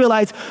the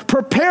Israelites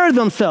prepare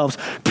themselves,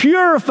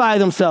 purify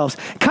themselves,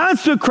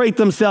 consecrate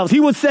themselves. He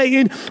would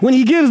say, when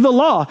he gives the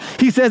law,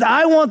 he says,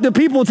 I want the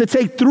people to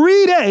take 3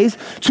 days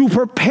to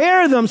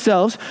prepare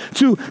themselves,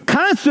 to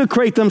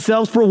consecrate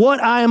themselves for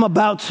what I am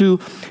about to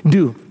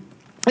do.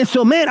 And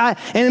so, man,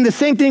 and the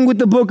same thing with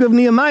the book of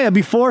Nehemiah.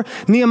 Before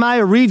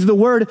Nehemiah reads the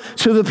word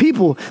to the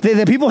people,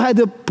 the people had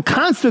to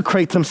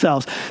consecrate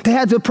themselves. They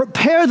had to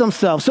prepare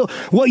themselves. So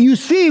what you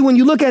see when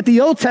you look at the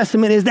Old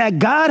Testament is that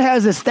God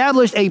has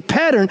established a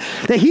pattern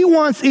that he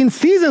wants in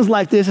seasons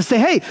like this to say,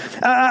 hey,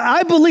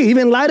 I believe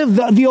in light of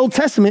the Old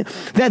Testament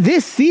that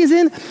this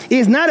season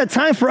is not a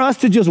time for us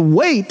to just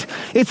wait.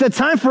 It's a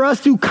time for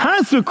us to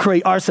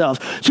consecrate ourselves,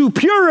 to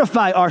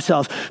purify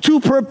ourselves, to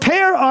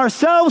prepare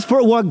ourselves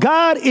for what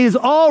God is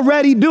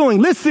already doing.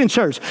 Listen,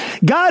 church,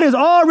 God is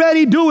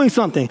already doing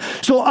something.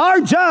 So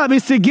our job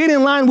is to get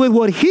in line with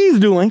what he's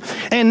doing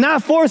and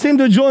not force him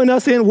to join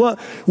us in what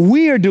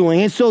we are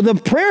doing. And so the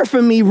prayer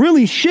for me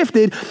really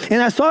shifted,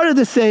 and I started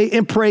to say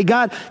and pray,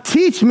 God,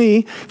 teach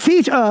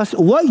us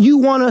what you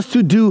want us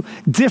to do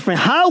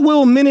different. How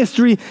will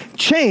ministry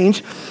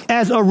change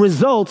as a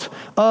result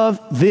of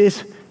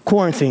this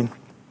quarantine?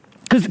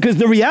 Because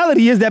the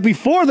reality is that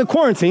before the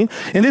quarantine,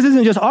 and this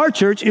isn't just our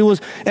church, it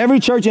was every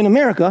church in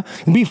America,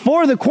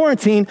 before the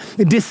quarantine,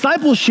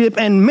 discipleship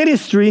and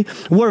ministry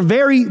were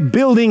very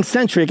building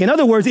centric. In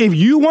other words, if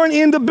you weren't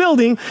in the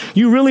building,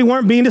 you really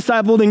weren't being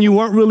discipled and you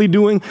weren't really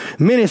doing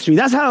ministry.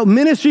 That's how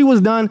ministry was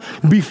done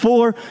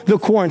before the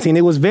quarantine.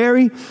 It was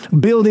very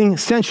building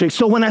centric.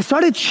 So when I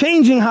started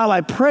changing how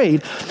I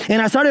prayed, and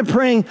I started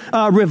praying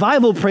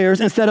revival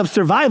prayers instead of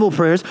survival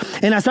prayers,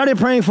 and I started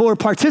praying for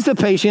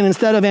participation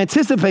instead of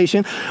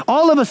anticipation,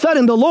 all of a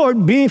sudden, the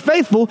Lord, being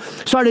faithful,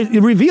 started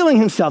revealing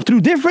himself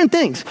through different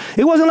things.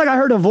 It wasn't like I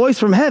heard a voice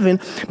from heaven,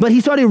 but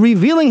he started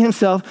revealing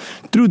himself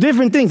through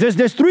different things.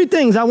 There's 3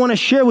 things I want to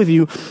share with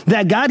you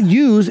that God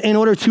used in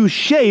order to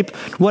shape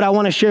what I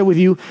want to share with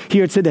you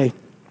here today.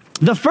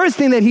 The first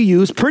thing that he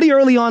used pretty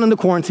early on in the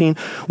quarantine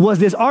was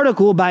this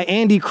article by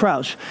Andy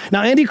Crouch.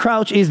 Now, Andy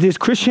Crouch is this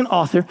Christian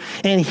author,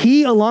 and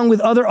he, along with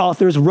other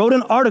authors, wrote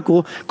an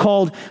article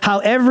called How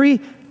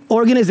Every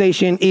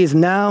Organization is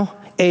Now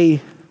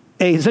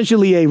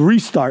essentially a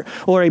restart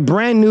or a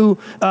brand new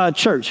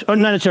church, or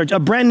not a church, a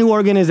brand new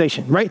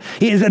organization, right?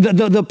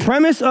 The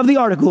premise of the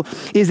article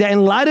is that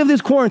in light of this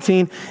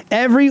quarantine,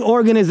 every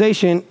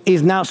organization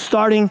is now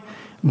starting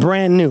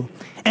brand new.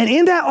 And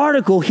in that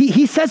article,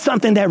 he said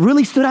something that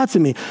really stood out to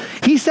me.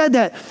 He said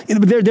that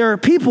there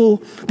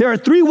are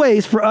 3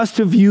 ways for us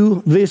to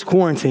view this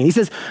quarantine. He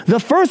says, the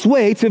first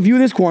way to view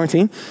this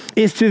quarantine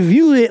is to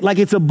view it like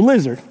it's a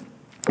blizzard.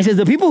 He says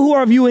the people who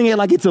are viewing it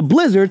like it's a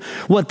blizzard,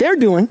 what they're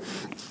doing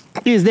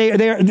is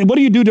what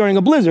do you do during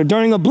a blizzard?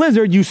 During a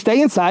blizzard, you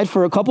stay inside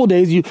for a couple of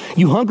days, you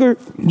hunker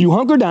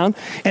down,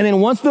 and then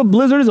once the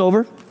blizzard is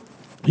over,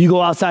 you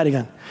go outside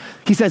again.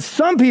 He said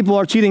some people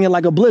are treating it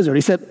like a blizzard.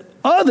 He said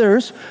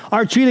others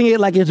are treating it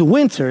like it's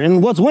winter.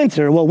 And what's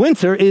winter? Well,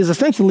 winter is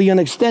essentially an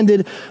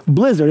extended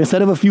blizzard.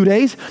 Instead of a few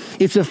days,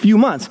 it's a few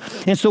months.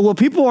 And so what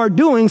people are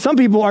doing, some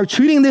people are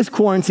treating this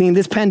quarantine,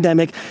 this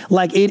pandemic,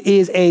 like it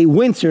is a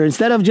winter.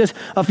 Instead of just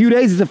a few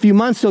days, it's a few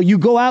months. So you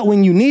go out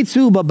when you need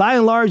to, but by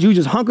and large, you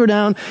just hunker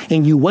down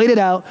and you wait it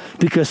out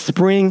because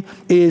spring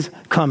is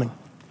coming.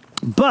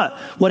 But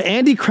what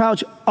Andy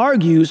Crouch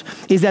argues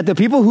is that the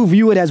people who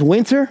view it as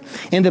winter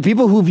and the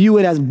people who view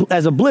it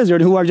as a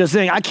blizzard, who are just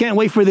saying, I can't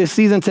wait for this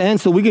season to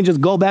end so we can just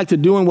go back to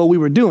doing what we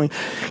were doing.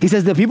 He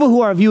says the people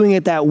who are viewing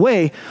it that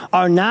way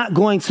are not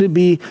going to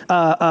be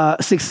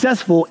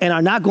successful and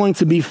are not going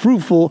to be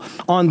fruitful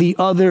on the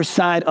other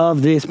side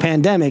of this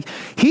pandemic.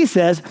 He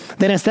says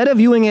that instead of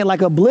viewing it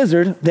like a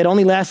blizzard that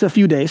only lasts a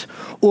few days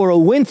or a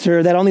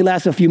winter that only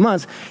lasts a few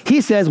months, he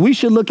says we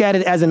should look at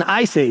it as an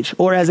ice age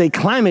or as a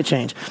climate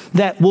change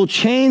that will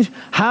change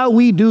how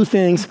we do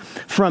things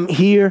from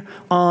here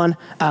on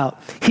out.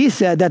 He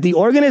said that the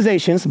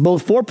organizations,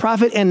 both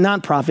for-profit and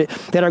nonprofit,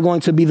 that are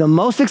going to be the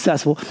most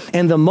successful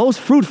and the most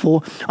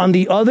fruitful on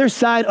the other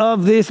side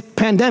of this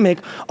pandemic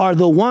are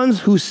the ones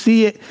who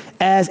see it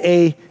as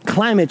a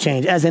climate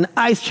change, as an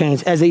ice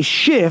change, as a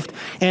shift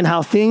in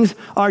how things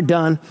are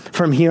done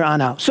from here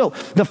on out. So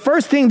the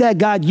first thing that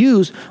God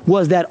used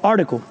was that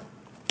article.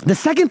 The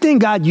second thing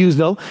God used,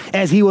 though,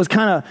 as he was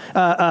kind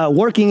of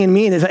working in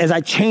me and as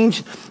I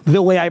changed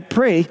the way I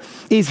pray,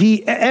 is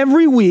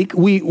every week,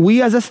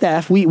 we as a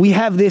staff, we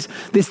have this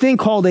thing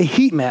called a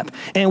heat map.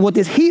 And what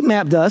this heat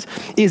map does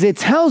is it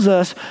tells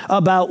us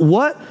about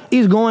what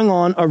is going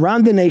on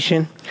around the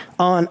nation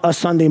on a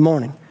Sunday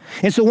morning.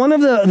 And so one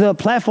of the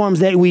platforms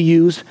that we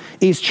use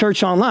is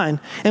Church Online.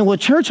 And what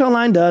Church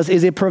Online does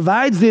is it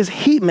provides this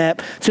heat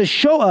map to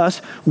show us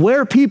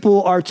where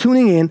people are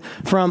tuning in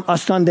from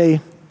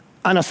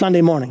on a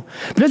Sunday morning.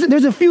 But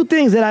there's a few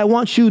things that I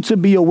want you to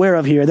be aware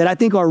of here that I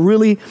think are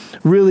really,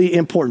 really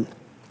important.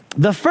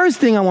 The first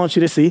thing I want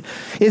you to see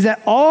is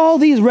that all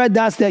these red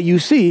dots that you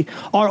see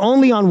are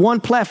only on one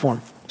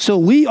platform. So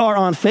we are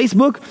on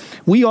Facebook,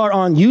 we are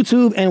on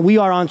YouTube, and we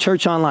are on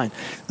Church Online.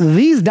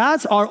 These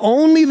dots are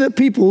only the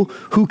people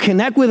who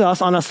connect with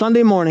us on a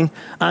Sunday morning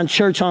on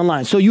Church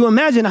Online. So you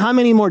imagine how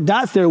many more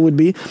dots there would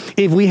be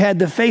if we had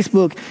the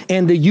Facebook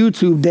and the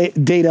YouTube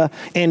data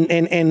and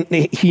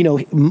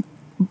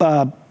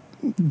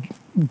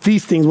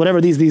these things, whatever,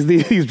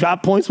 these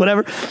drop points,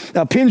 whatever,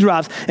 pin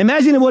drops.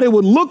 Imagine what it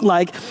would look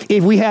like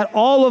if we had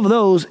all of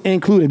those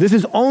included. This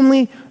is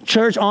only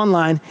Church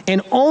Online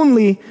and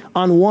only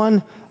on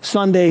one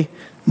Sunday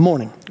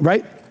morning,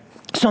 right?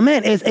 So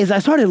man, as I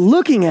started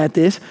looking at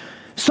this,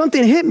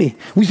 something hit me.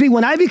 We see,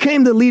 when I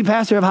became the lead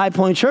pastor of High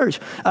Point Church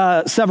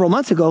several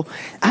months ago,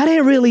 I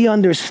didn't really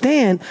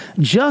understand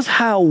just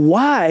how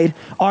wide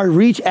our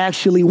reach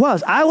actually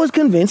was. I was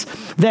convinced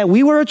that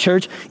we were a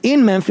church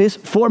in Memphis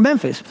for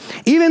Memphis.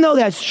 Even though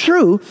that's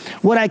true,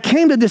 what I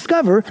came to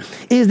discover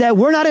is that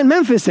we're not in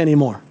Memphis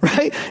anymore,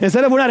 right?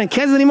 Instead of we're not in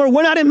Kansas anymore,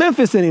 we're not in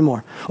Memphis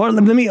anymore. Or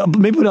let me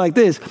put it like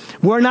this.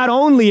 We're not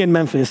only in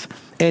Memphis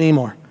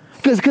anymore.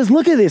 Because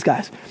look at this,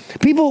 guys.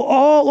 People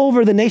all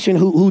over the nation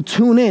who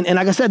tune in. And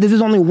like I said, this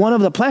is only one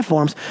of the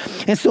platforms.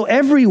 And so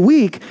every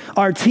week,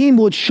 our team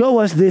would show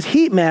us this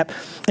heat map.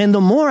 And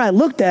the more I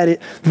looked at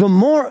it, the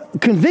more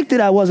convicted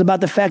I was about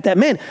the fact that,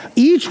 man,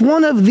 each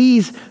one of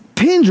these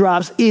pin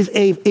drops is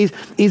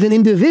an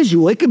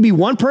individual. It could be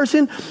one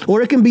person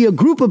or it can be a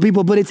group of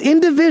people, but it's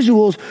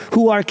individuals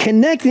who are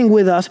connecting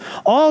with us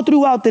all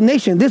throughout the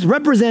nation. This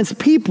represents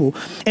people,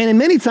 and in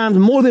many times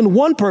more than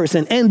one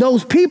person. And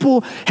those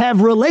people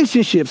have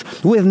relationships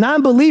with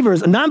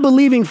non-believers,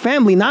 non-believing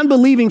family,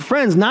 non-believing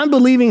friends,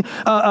 non-believing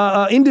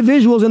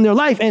individuals in their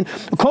life and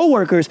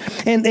coworkers.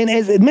 And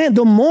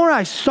the more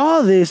I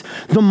saw this,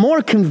 the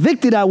more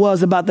convicted I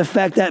was about the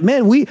fact that,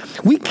 man, we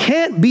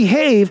can't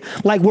behave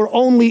like we're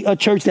only a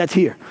church that's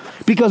here,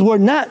 because we're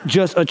not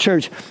just a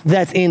church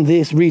that's in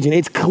this region.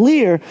 It's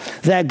clear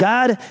that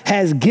God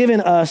has given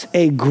us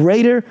a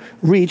greater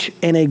reach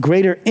and a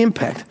greater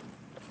impact.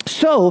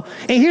 So,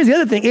 and here's the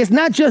other thing. It's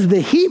not just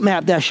the heat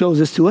map that shows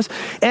this to us.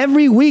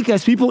 Every week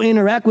as people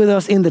interact with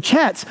us in the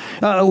chats,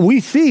 we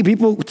see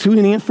people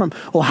tuning in from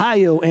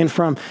Ohio and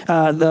from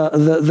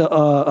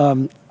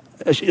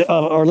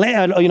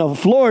Orlando,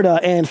 Florida,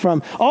 and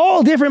from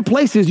all different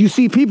places. You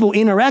see people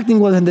interacting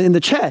with us in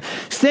the chat,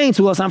 saying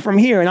to us, I'm from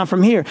here and I'm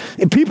from here.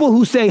 And people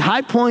who say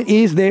High Point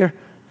is their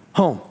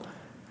home.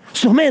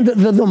 So man,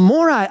 the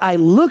more I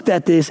looked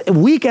at this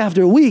week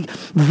after week,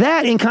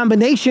 that in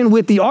combination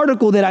with the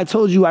article that I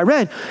told you I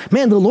read,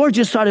 man, the Lord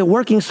just started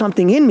working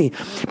something in me.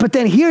 But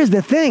then here's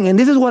the thing, and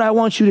this is what I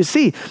want you to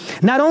see.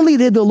 Not only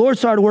did the Lord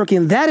start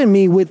working that in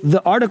me with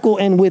the article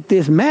and with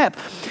this map,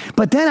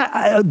 but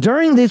then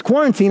during this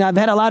quarantine, I've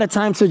had a lot of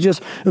time to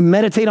just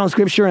meditate on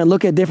scripture and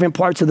look at different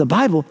parts of the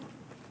Bible.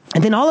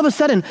 And then all of a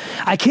sudden,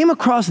 I came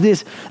across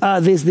this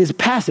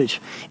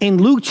passage in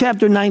Luke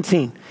chapter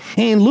 19.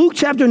 In Luke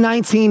chapter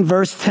 19,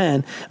 verse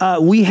 10,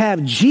 we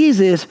have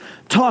Jesus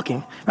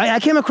talking, right? I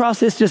came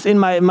across this just in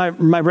my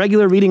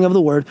regular reading of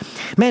the word.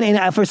 Man,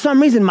 and for some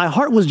reason, my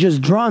heart was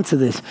just drawn to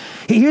this.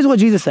 Here's what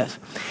Jesus says.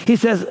 He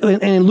says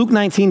in Luke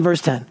 19,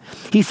 verse 10,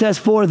 he says,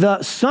 "For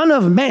the Son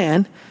of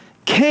Man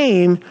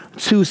came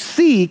to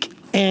seek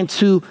and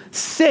to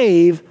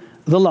save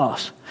the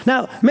lost."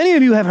 Now, many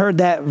of you have heard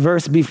that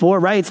verse before,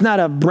 right? It's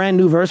not a brand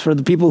new verse for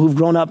the people who've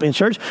grown up in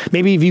church.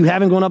 Maybe if you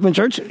haven't grown up in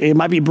church, it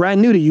might be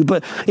brand new to you,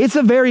 but it's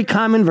a very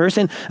common verse.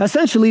 And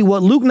essentially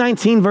what Luke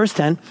 19, verse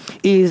 10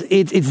 is,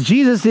 it's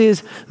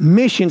Jesus's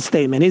mission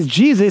statement. It's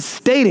Jesus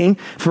stating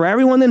for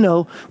everyone to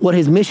know what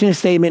his mission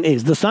statement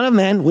is. The Son of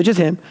Man, which is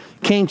him,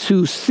 came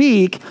to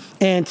seek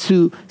and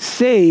to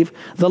save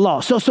the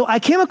lost. So I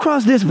came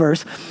across this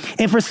verse,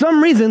 and for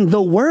some reason,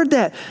 the word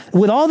that,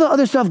 with all the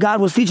other stuff God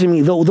was teaching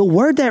me, the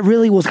word that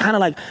really was kind of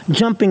like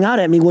jumping out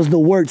at me was the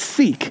word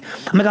seek.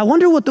 I'm like, I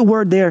wonder what the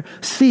word there,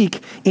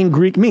 seek, in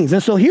Greek means.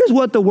 And so here's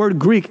what the word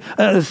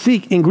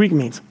seek in Greek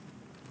means.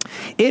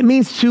 It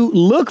means to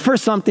look for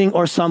something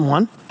or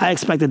someone. I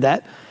expected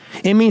that.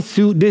 It means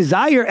to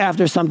desire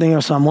after something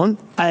or someone.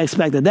 I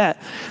expected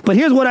that. But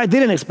here's what I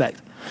didn't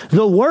expect.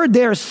 The word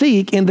there,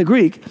 seek, in the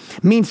Greek,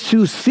 means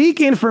to seek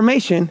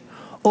information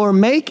or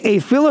make a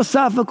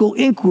philosophical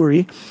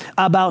inquiry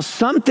about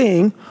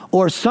something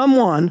or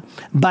someone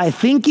by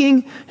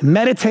thinking,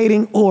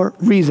 meditating, or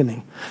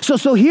reasoning.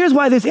 So here's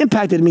why this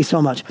impacted me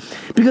so much.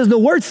 Because the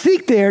word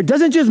seek there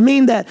doesn't just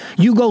mean that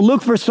you go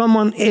look for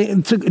someone,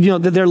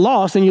 that they're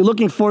lost and you're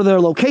looking for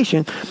their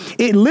location.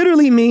 It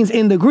literally means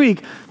in the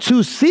Greek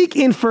to seek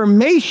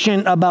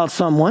information about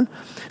someone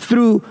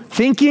through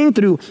thinking,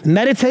 through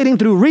meditating,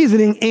 through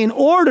reasoning, in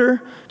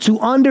order to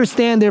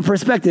understand their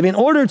perspective, in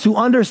order to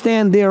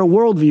understand their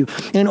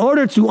worldview, in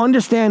order to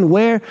understand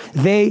where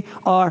they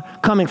are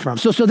coming from.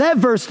 So that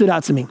verse stood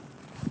out to me.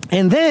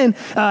 And then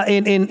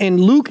in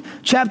Luke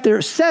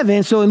chapter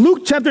 7, so in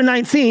Luke chapter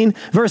 19,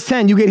 verse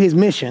 10, you get his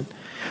mission.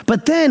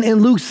 But then in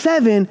Luke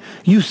 7,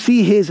 you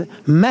see his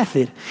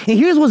method. And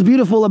here's what's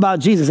beautiful about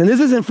Jesus. And this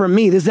isn't from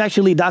me. This is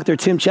actually Dr.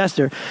 Tim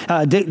Chester.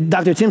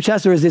 Dr. Tim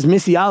Chester is this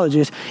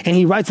missiologist, and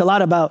he writes a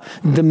lot about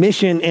the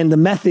mission and the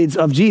methods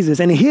of Jesus.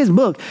 And in his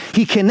book,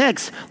 he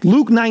connects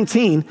Luke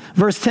 19,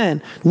 verse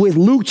 10, with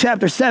Luke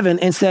chapter 7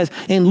 and says,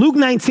 in Luke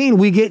 19,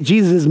 we get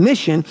Jesus'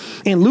 mission.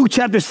 In Luke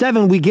chapter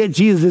 7, we get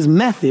Jesus'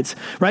 methods,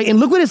 right? And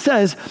look what it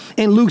says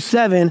in Luke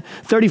 7,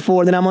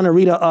 34. Then I'm going to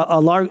read a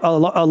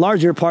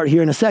larger part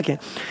here in a second.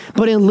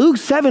 But in Luke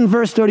 7,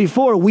 verse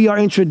 34, we are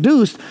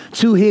introduced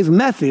to his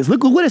methods.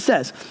 Look what it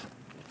says.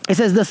 It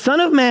says, the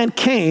Son of Man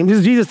came, this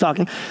is Jesus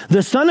talking,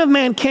 the Son of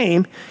Man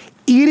came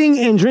eating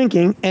and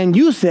drinking, and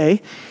you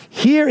say,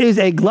 here is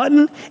a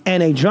glutton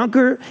and a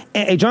drunkard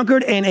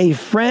and a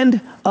friend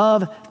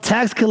of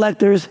tax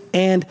collectors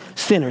and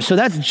sinners. So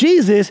that's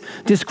Jesus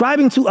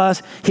describing to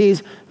us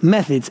his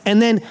methods. And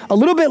then a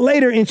little bit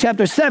later in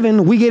chapter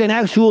 7, we get an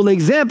actual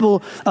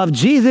example of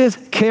Jesus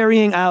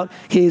carrying out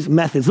his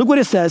methods. Look what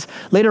it says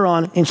later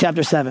on in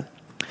chapter 7.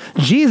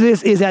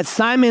 Jesus is at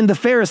Simon the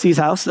Pharisee's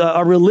house,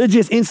 a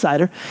religious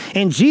insider,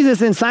 and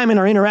Jesus and Simon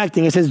are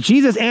interacting. It says,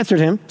 Jesus answered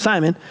him,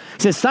 Simon,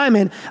 he says,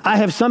 Simon, I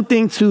have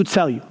something to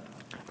tell you.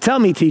 Tell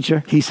me,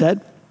 teacher, he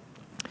said.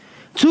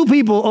 2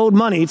 people owed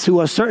money to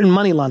a certain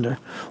moneylender.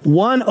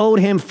 One owed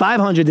him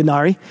 500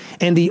 denarii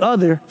and the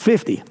other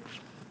 50.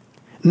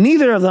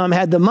 Neither of them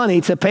had the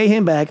money to pay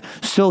him back,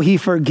 so he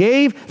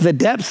forgave the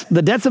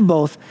debts of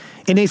both.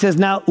 And he says,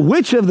 now,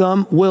 which of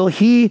them will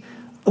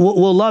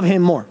love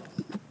him more?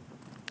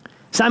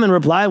 Simon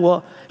replied,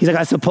 well, he's like,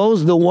 I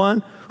suppose the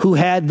one who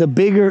had the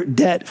bigger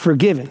debt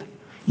forgiven.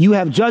 You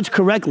have judged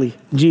correctly,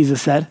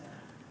 Jesus said.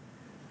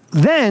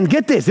 Then,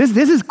 get this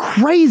is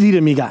crazy to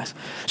me, guys.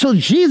 So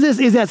Jesus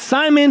is at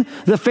Simon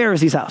the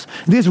Pharisee's house,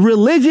 this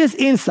religious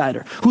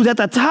insider who's at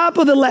the top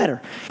of the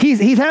ladder.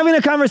 He's having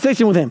a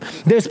conversation with him.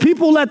 There's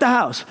people at the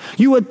house.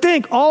 You would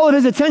think all of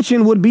his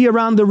attention would be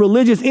around the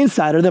religious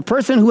insider, the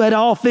person who had it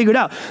all figured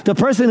out, the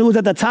person who was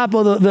at the top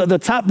of the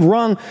top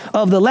rung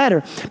of the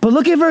ladder. But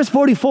look at verse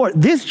 44.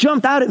 This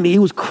jumped out at me. It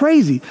was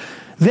crazy.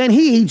 Then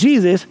he,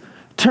 Jesus,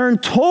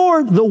 turned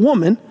toward the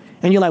woman,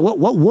 and you're like,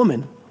 what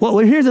woman? Well,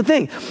 here's the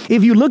thing.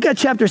 If you look at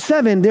chapter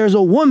 7, there's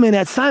a woman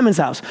at Simon's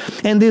house.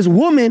 And this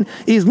woman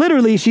is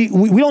literally,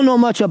 we don't know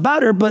much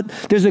about her, but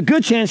there's a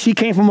good chance she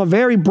came from a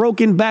very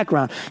broken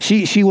background.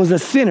 She was a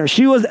sinner.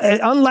 She was,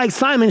 unlike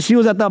Simon, she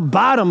was at the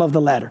bottom of the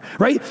ladder,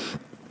 right?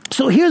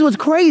 So here's what's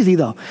crazy,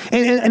 though.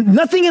 And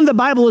nothing in the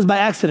Bible is by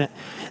accident.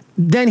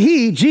 Then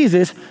he,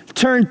 Jesus,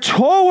 turned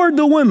toward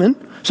the woman.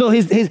 So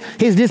his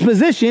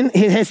disposition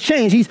has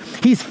changed.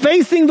 He's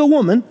facing the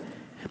woman.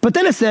 But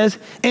then it says,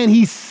 and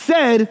he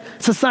said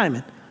to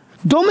Simon.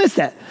 Don't miss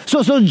that.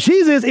 So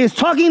Jesus is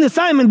talking to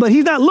Simon, but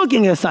he's not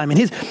looking at Simon.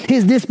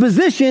 His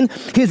disposition,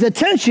 his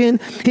attention,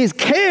 his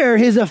care,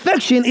 his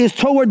affection is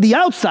toward the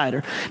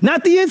outsider,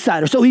 not the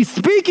insider. So he's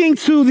speaking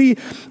to the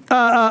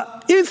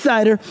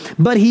insider,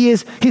 but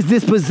his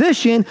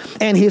disposition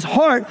and his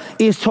heart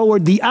is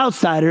toward the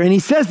outsider. And he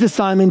says to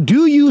Simon,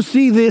 do you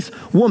see this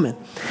woman?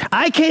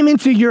 I came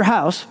into your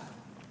house.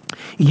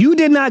 You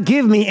did not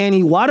give me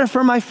any water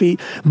for my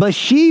feet, but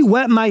she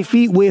wet my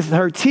feet with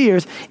her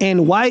tears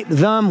and wiped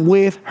them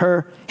with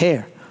her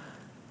hair.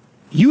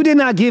 You did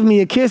not give me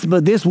a kiss,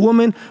 but this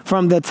woman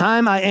from the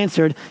time I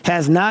entered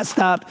has not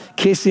stopped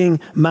kissing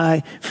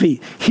my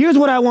feet. Here's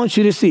what I want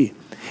you to see.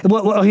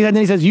 Then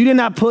he says, you did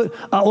not put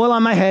oil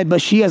on my head,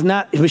 but she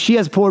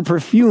has poured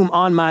perfume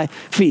on my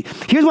feet.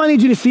 Here's what I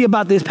need you to see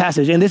about this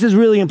passage, and this is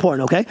really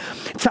important, okay?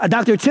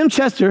 Dr. Tim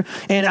Chester,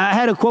 and I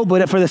had a quote,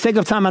 but for the sake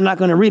of time, I'm not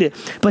going to read it.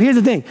 But here's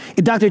the thing.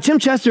 Dr. Tim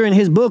Chester, in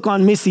his book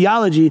on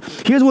missiology,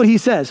 here's what he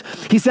says.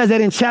 He says that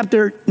in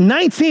chapter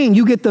 19,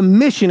 you get the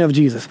mission of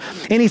Jesus.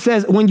 And he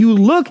says, when you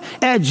look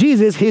at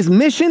Jesus, his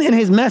mission and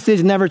his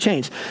message never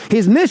changed.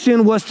 His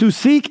mission was to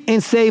seek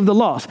and save the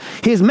lost.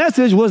 His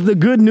message was the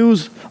good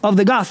news of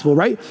the gospel,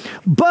 right?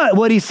 But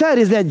what he said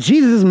is that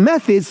Jesus'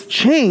 methods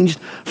changed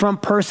from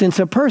person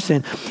to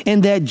person,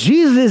 and that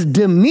Jesus'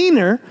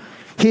 demeanor,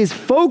 his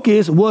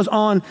focus was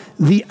on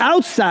the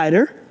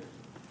outsider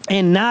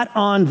and not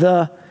on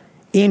the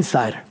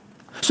insider.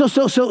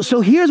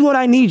 So here's what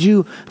I need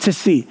you to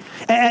see.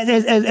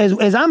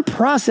 As I'm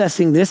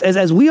processing this,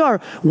 as we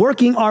are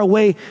working our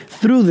way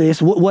through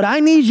this, what I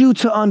need you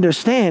to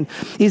understand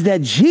is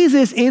that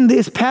Jesus in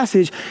this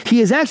passage,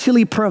 he is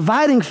actually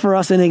providing for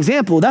us an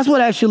example. That's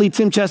what actually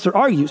Tim Chester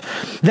argues,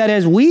 that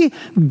as we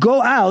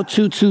go out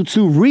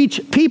to reach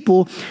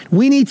people,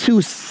 we need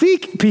to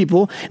seek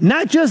people,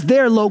 not just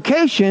their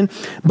location,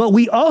 but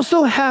we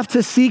also have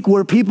to seek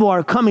where people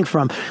are coming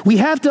from. We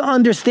have to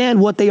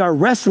understand what they are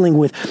wrestling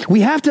with.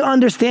 We have to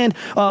understand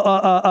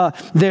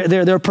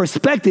their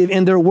perspective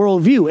and their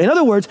worldview. In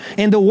other words,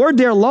 and the word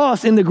 "they're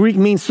lost" in the Greek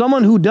means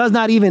someone who does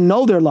not even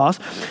know they're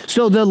lost.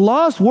 So the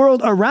lost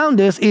world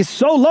around us is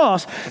so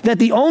lost that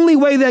the only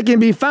way that can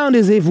be found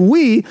is if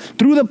we,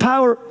 through the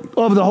power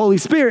of the Holy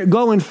Spirit,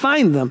 go and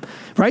find them,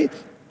 right?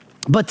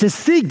 But to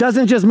seek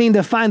doesn't just mean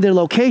to find their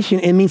location.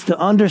 It means to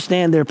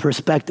understand their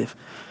perspective.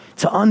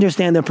 To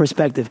understand their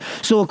perspective.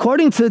 So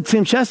according to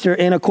Tim Chester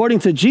and according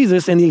to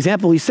Jesus and the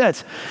example he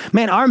sets,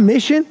 man, our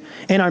mission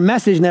and our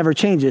message never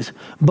changes,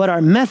 but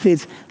our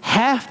methods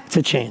have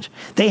to change.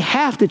 They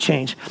have to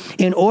change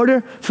in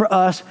order for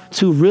us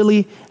to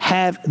really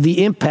have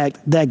the impact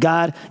that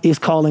God is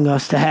calling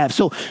us to have.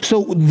 So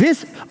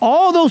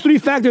all those three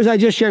factors I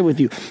just shared with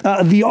you,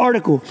 the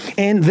article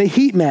and the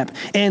heat map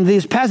and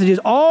these passages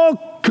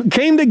all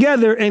came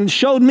together and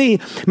showed me,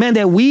 man,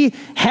 that we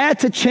had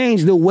to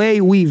change the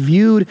way we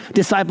viewed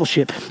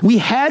discipleship. We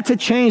had to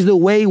change the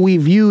way we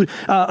viewed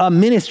a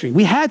ministry.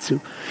 We had to.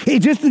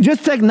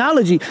 Just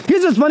technology.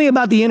 Here's what's funny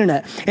about the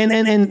internet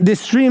and this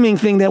streaming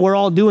thing that we're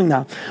all doing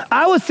now.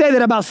 I would say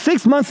that about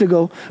 6 months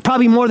ago,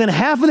 probably more than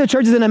half of the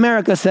churches in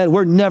America said,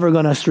 we're never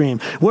going to stream.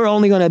 We're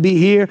only going to be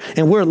here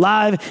and we're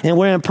live and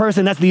we're in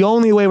person. That's the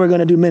only way we're going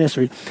to do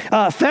ministry.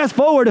 Fast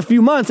forward a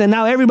few months and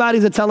now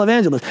everybody's a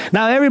televangelist.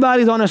 Now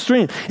everybody's on a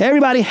stream.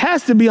 Everybody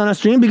has to be on a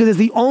stream because it's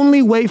the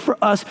only way for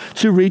us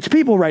to reach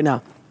people right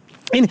now.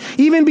 And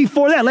even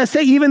before that, let's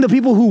say even the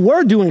people who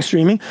were doing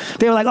streaming,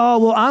 they were like, oh,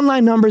 well,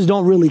 online numbers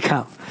don't really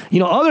count. You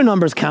know, other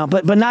numbers count,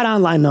 but not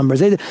online numbers.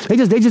 They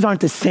just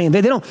aren't the same.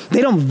 They don't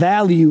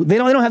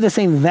have the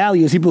same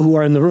value as people who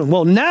are in the room.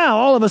 Well, now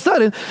all of a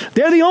sudden,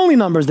 they're the only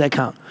numbers that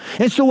count.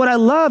 And so what I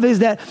love is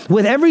that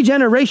with every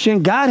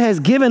generation, God has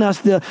given us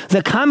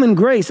the common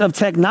grace of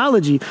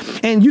technology.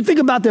 And you think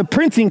about the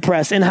printing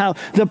press and how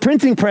the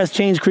printing press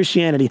changed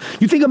Christianity.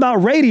 You think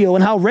about radio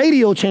and how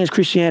radio changed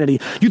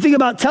Christianity. You think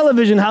about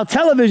television, how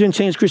television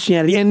changed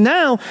Christianity. And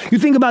now you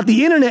think about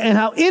the internet and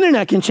how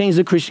internet can change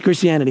the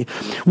Christianity.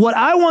 What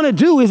I want to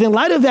do is, in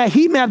light of that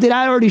heat map that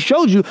I already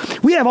showed you,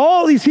 we have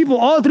all these people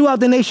all throughout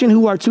the nation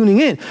who are tuning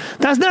in.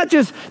 That's not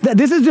just that.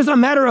 This is just a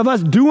matter of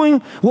us doing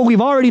what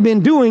we've already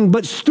been doing,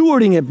 but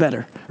stewarding it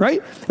better,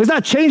 right? It's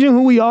not changing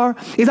who we are.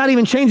 It's not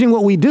even changing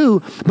what we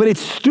do, but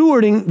it's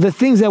stewarding the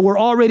things that we're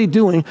already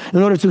doing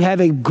in order to have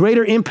a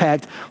greater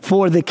impact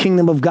for the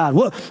kingdom of God.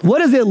 What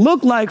does it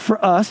look like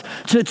for us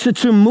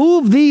to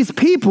move these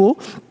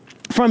people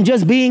from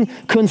just being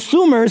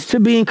consumers to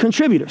being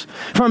contributors,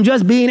 from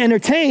just being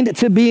entertained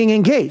to being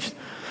engaged?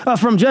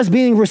 From just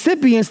being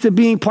recipients to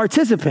being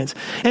participants.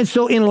 And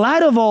so in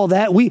light of all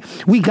that, we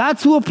got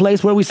to a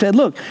place where we said,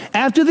 look,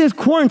 after this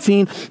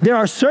quarantine, there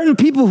are certain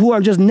people who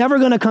are just never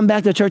going to come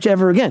back to church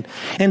ever again.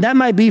 And that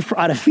might be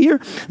out of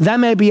fear. That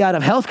may be out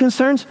of health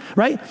concerns,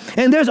 right?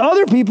 And there's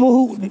other people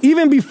who,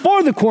 even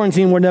before the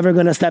quarantine, were never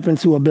going to step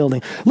into a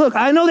building. Look,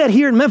 I know that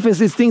here in Memphis,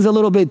 this thing's a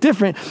little bit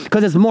different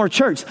because it's more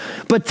church.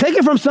 But take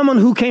it from someone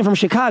who came from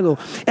Chicago.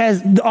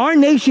 As our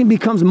nation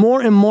becomes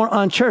more and more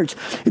unchurched,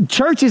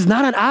 church is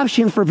not an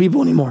option for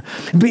people anymore.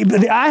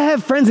 I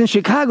have friends in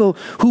Chicago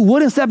who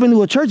wouldn't step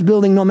into a church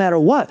building no matter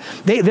what.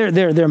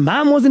 Their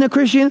mom wasn't a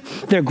Christian.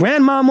 Their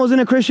grandmom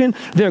wasn't a Christian.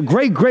 Their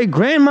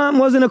great-great-grandmom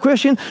wasn't a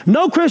Christian.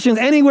 No Christians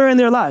anywhere in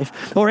their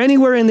life or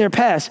anywhere in their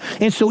past.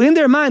 And so in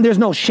their mind, there's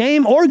no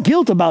shame or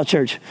guilt about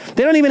church.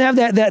 They don't even have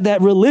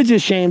that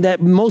religious shame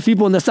that most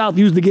people in the South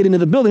use to get into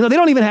the building. No, they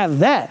don't even have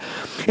that.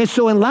 And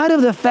so in light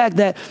of the fact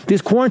that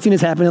this quarantine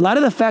is happening, in light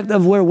of the fact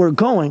of where we're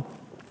going,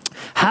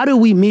 how do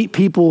we meet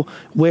people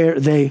where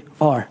they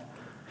are?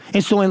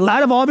 And so in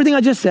light of everything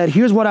I just said,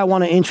 here's what I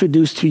want to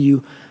introduce to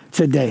you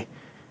today.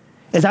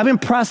 As I've been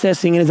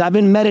processing and as I've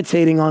been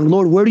meditating on,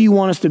 Lord, where do you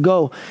want us to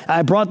go?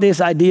 I brought this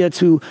idea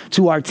to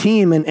our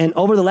team. And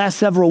over the last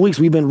several weeks,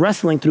 we've been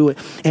wrestling through it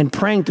and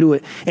praying through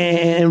it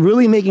and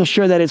really making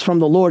sure that it's from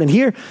the Lord. And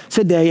here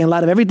today, in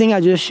light of everything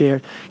I just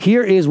shared,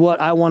 here is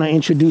what I want to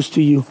introduce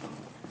to you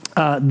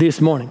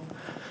this morning.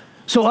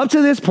 So up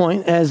to this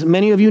point, as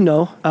many of you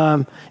know,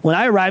 when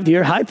I arrived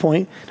here, High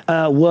Point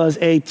was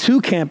a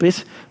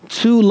 2-campus,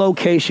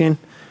 2-location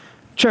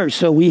church.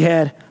 So we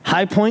had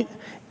High Point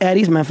at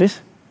East Memphis.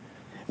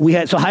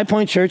 High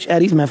Point Church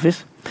at East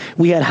Memphis.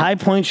 We had High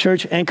Point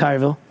Church in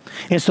Collierville.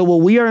 And so what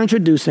we are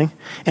introducing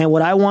and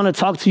what I want to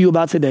talk to you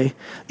about today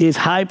is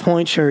High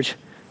Point Church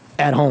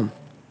at home.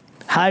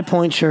 High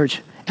Point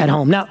Church at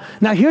home. Now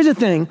here's the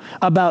thing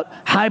about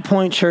High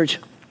Point Church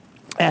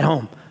at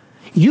home.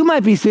 You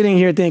might be sitting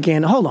here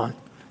thinking, hold on,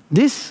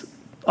 this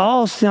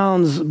all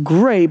sounds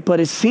great, but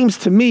it seems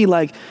to me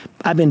like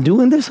I've been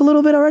doing this a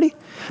little bit already.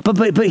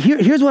 But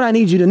here's what I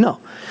need you to know.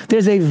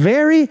 There's a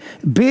very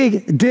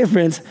big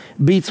difference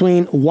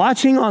between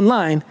watching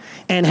online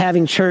and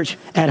having church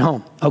at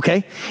home,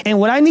 okay? And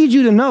what I need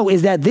you to know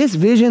is that this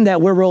vision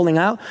that we're rolling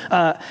out,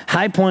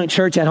 High Point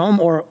Church at Home,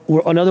 or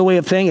another way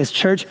of saying is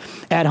church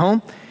at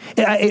home,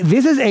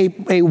 this is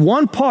a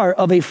one part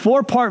of a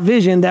 4-part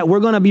vision that we're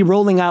going to be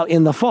rolling out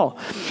in the fall.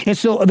 And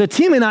so the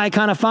team and I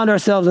kind of found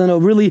ourselves in a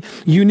really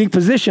unique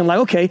position. Like,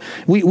 okay,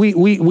 we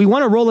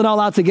want to roll it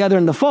all out together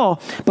in the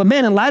fall. But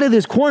man, in light of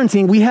this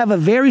quarantine, we have a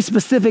very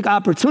specific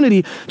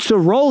opportunity to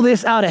roll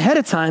this out ahead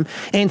of time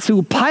and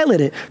to pilot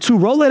it, to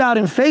roll it out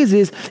in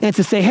phases and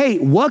to say, hey,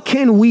 what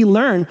can we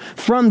learn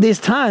from this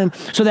time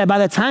so that by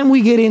the time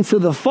we get into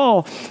the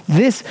fall,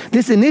 this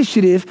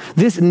initiative,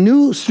 this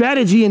new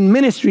strategy in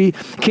ministry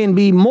can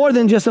be more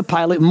than just a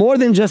pilot, more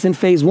than just in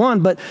phase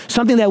 1, but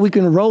something that we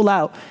can roll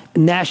out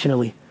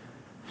nationally.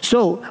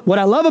 So what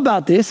I love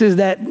about this is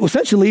that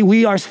essentially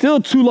we are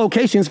still 2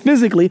 locations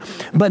physically,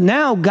 but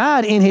now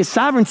God in his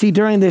sovereignty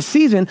during this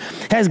season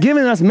has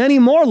given us many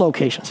more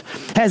locations,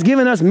 has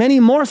given us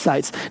many more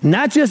sites,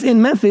 not just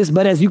in Memphis,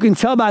 but as you can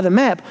tell by the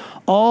map,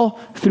 all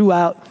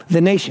throughout the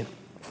nation.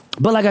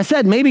 But like I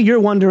said, maybe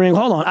you're wondering,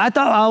 hold on, I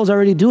thought I was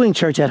already doing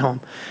church at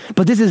home.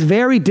 But this is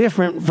very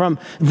different from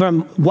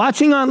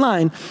watching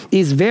online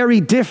is very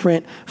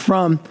different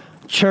from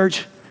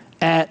church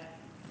at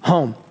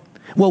home.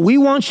 What we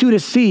want you to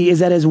see is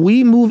that as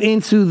we move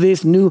into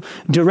this new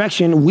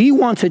direction, we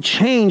want to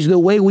change the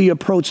way we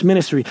approach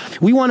ministry.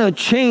 We want to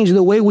change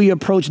the way we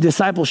approach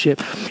discipleship.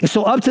 And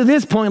so up to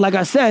this point, like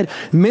I said,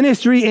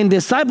 ministry and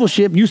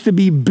discipleship used to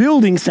be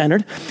building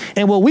centered.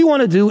 And what we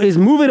want to do is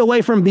move it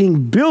away from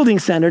being building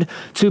centered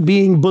to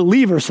being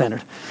believer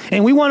centered.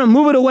 And we want to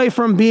move it away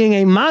from being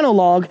a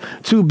monologue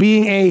to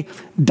being a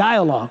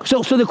dialogue.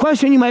 So the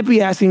question you might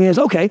be asking is,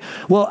 okay,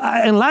 well,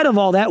 in light of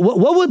all that,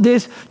 what would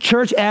this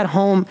church at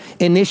home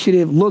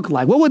initiative look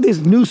like? What would this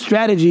new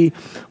strategy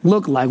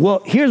look like?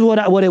 Well, here's what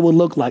it would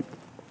look like.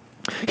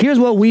 Here's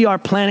what we are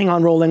planning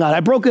on rolling out.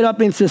 I broke it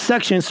up into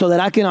sections so that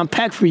I can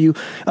unpack for you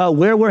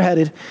where we're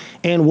headed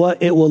and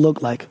what it will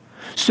look like.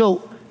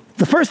 So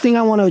the first thing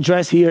I want to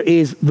address here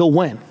is the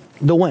when.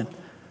 The when.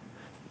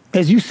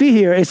 As you see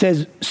here, it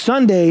says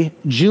Sunday,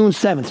 June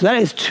 7th. So that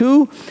is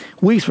 2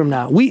 weeks from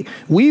now. We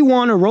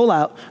want to roll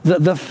out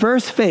the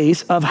first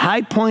phase of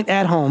High Point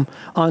at Home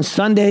on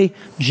Sunday,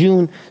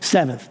 June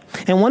 7th.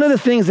 And one of the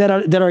things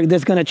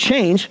that's going to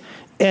change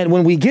and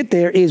when we get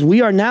there is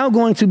we are now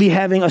going to be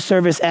having a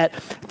service at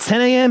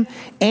 10 a.m.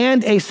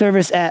 and a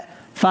service at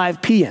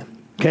 5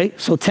 p.m. Okay,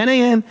 so 10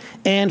 a.m.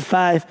 and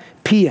 5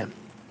 p.m.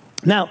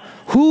 Now,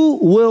 who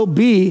will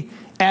be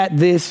at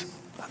this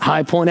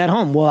High Point at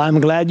Home? Well, I'm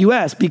glad you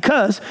asked,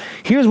 because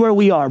here's where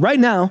we are. Right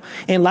now,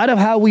 in light of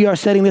how we are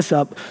setting this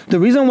up, the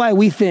reason why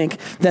we think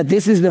that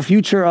this is the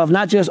future of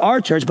not just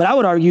our church, but I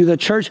would argue the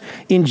church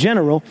in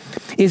general,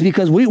 is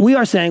because we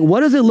are saying, what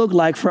does it look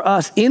like for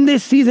us in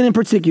this season in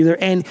particular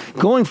and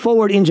going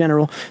forward in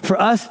general, for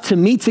us to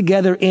meet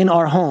together in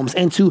our homes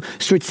and to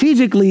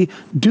strategically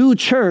do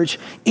church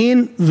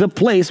in the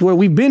place where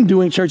we've been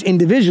doing church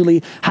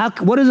individually?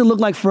 What does it look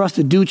like for us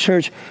to do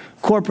church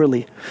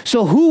corporately?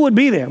 So who would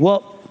be there?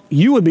 Well,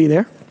 you would be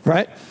there,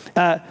 right?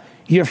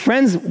 Your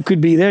friends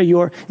could be there.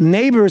 Your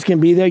neighbors can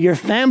be there. Your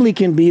family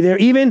can be there.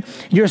 Even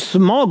your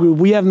small group.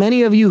 We have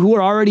many of you who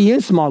are already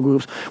in small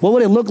groups. What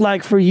would it look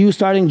like for you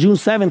starting June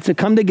 7th to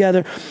come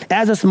together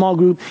as a small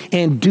group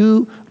and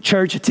do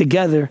church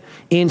together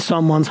in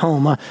someone's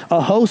home?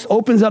 A host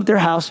opens up their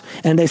house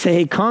and they say,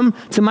 hey, come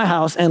to my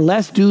house and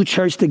let's do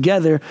church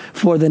together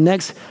for the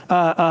next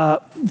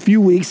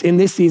few weeks in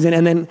this season.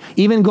 And then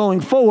even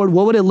going forward,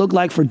 what would it look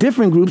like for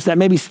different groups that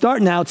maybe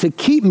start now to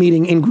keep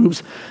meeting in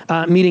groups,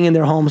 meeting in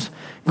their homes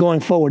going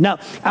forward? Now,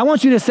 I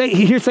want you to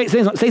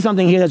say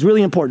something here that's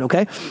really important,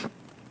 okay?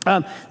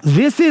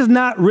 This is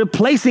not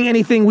replacing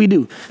anything we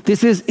do.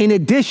 This is in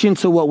addition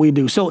to what we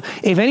do. So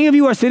if any of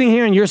you are sitting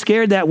here and you're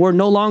scared that we're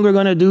no longer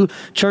going to do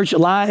church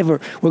live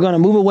or we're going to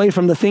move away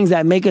from the things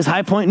that make us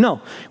High Point,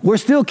 no, we're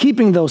still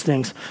keeping those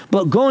things.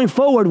 But going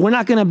forward, we're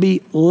not going to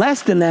be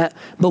less than that,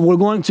 but we're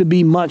going to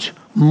be much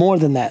more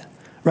than that,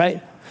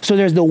 right? So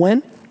there's the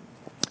when,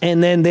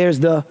 and then there's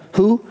the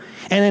who.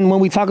 And then when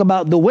we talk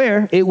about the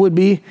where, it would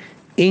be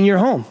in your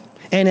home.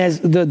 And as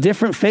the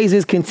different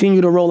phases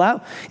continue to roll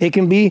out, it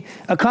can be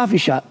a coffee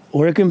shop,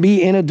 or it can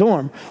be in a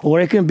dorm,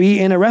 or it can be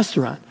in a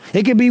restaurant.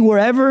 It can be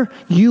wherever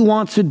you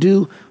want to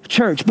do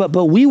church. But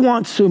we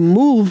want to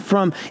move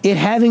from it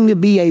having to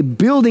be a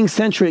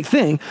building-centric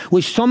thing,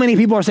 which so many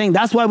people are saying,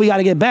 that's why we got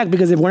to get back,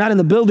 because if we're not in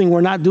the building,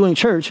 we're not doing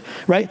church,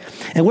 right?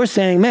 And we're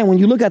saying, man, when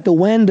you look at the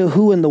when, the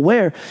who, and the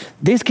where,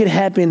 this could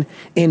happen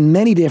in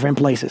many different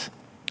places.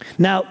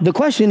 Now, the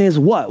question is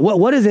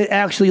what does it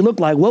actually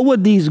look like? What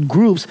would these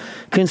groups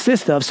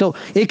consist of? So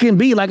it can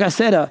be, like I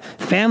said, a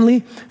family,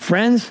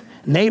 friends,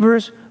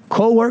 neighbors,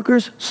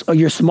 co-workers,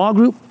 your small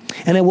group.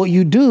 And then what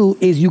you do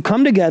is you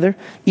come together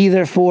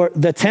either for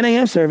the 10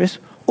 a.m. service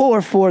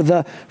or for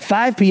the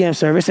 5 p.m.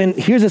 service. And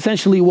here's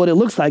essentially what it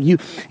looks like.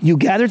 You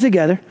gather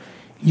together,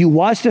 you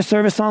watch the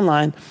service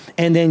online,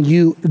 and then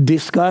you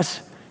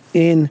discuss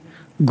in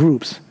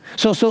groups.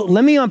 So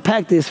let me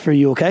unpack this for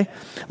you, okay?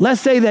 Let's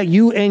say that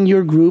you and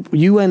your group,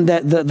 you and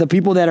the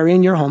people that are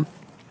in your home,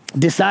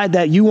 decide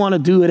that you want to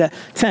do it at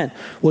 10.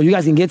 Well, you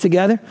guys can get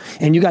together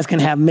and you guys can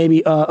have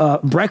maybe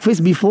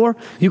breakfast before,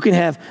 you can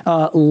have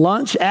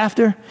lunch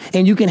after,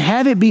 and you can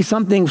have it be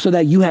something so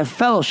that you have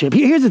fellowship.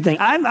 Here's the thing.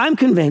 I'm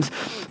convinced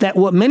that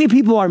what many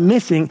people are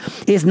missing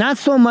is not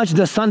so much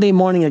the Sunday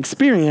morning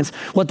experience.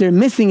 What they're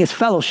missing is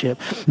fellowship.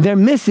 They're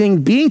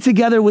missing being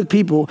together with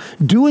people,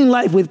 doing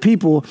life with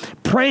people,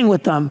 praying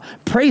with them,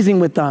 praising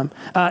with them,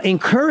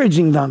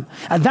 encouraging them.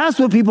 That's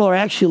what people are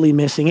actually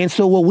missing. And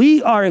so what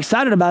we are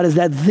excited about is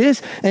that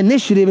this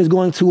initiative is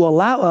going to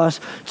allow us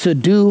to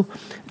do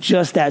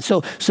just that.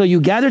 So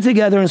you gather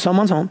together in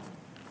someone's home,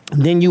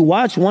 then you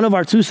watch one of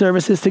our 2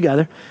 services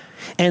together,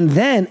 and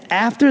then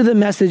after the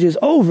message is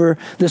over,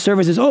 the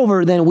service is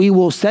over, then we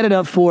will set it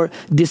up for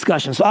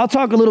discussion. So I'll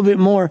talk a little bit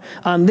more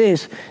on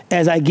this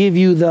as I give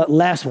you the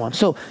last one.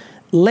 So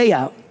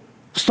layout.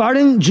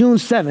 Starting June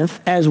 7th,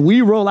 as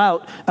we roll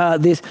out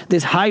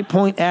this High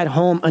Point at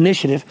Home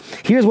initiative,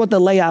 here's what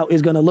the layout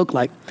is going to look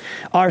like.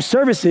 Our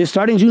services,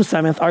 starting June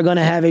 7th, are going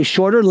to have a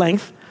shorter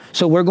length.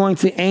 So we're going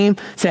to aim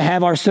to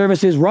have our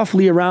services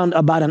roughly around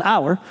about an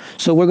hour.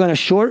 So we're going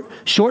to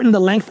shorten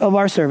the length of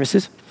our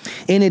services.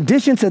 In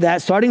addition to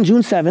that, starting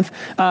June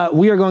 7th,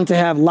 we are going to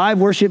have live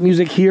worship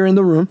music here in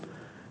the room,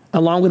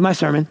 along with my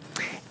sermon.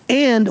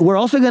 And we're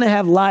also going to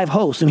have live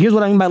hosts. And here's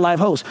what I mean by live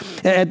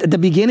hosts. At the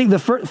beginning, the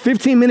first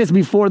 15 minutes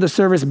before the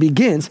service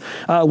begins,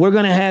 we're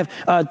going to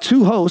have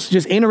 2 hosts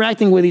just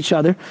interacting with each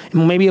other.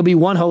 And maybe it'll be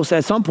 1 host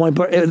at some point.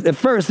 But at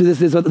first,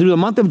 this is through the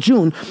month of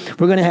June,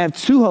 we're going to have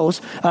 2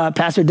 hosts,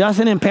 Pastor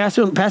Dustin and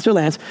Pastor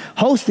Lance,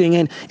 hosting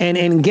and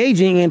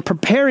engaging and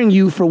preparing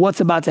you for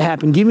what's about to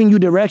happen, giving you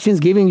directions,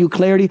 giving you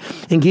clarity,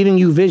 and giving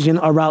you vision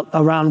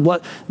around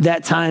what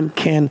that time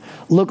can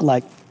look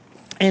like.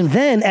 And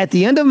then at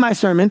the end of my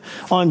sermon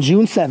on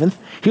June 7th,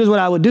 here's what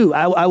I would do.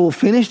 I will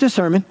finish the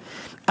sermon,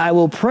 I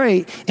will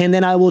pray, and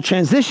then I will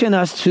transition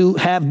us to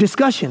have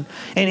discussion.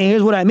 And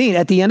here's what I mean.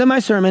 At the end of my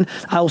sermon,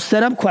 I will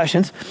set up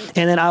questions,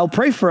 and then I'll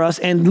pray for us.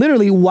 And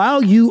literally,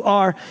 while you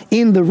are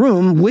in the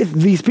room with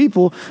these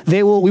people,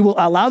 we will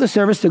allow the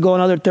service to go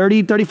another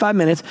 30, 35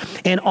 minutes.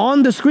 And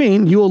on the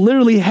screen, you will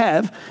literally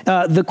have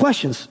the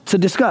questions to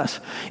discuss.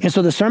 And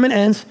so the sermon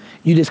ends,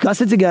 you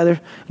discuss it together,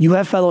 you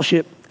have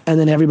fellowship, and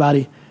then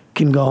everybody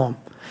can go home.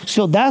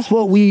 So that's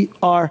what we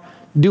are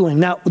doing.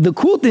 Now, the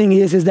cool thing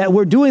is that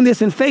we're doing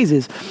this in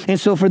phases. And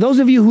so for those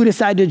of you who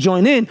decide to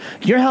join in,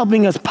 you're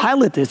helping us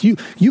pilot this. You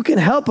can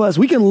help us.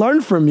 We can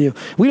learn from you.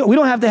 We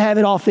don't have to have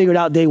it all figured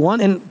out day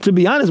one. And to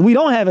be honest, we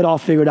don't have it all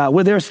figured out.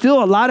 Where there's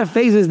still a lot of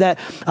phases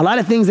a lot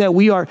of things that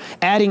we are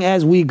adding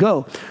as we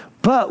go.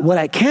 But what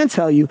I can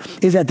tell you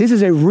is that this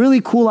is a really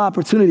cool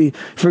opportunity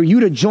for you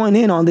to join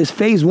in on this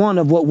phase 1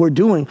 of what we're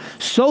doing,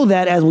 so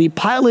that as we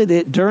pilot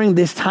it during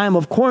this time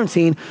of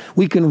quarantine,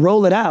 we can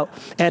roll it out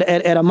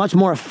at a much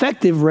more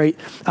effective rate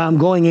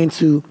going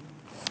into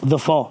the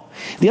fall.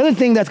 The other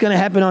thing that's going to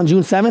happen on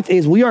June 7th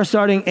is we are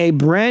starting a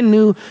brand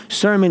new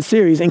sermon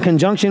series in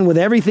conjunction with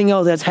everything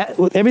else that's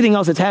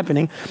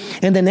happening.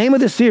 And the name of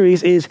the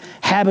series is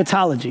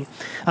Habitology.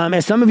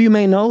 As some of you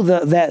may know,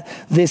 that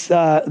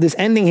this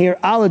ending here,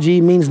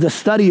 ology, means the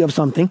study of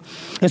something.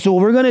 And so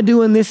what we're going to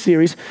do in this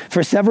series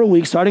for several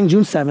weeks, starting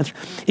June 7th,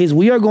 is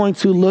we're going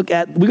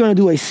to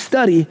do a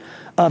study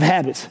of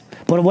habits.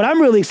 But what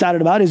I'm really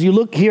excited about is you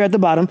look here at the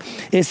bottom,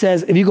 it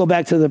says, if you go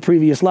back to the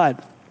previous slide,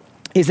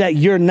 is that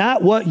you're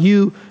not what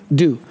you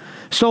do.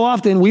 So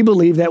often we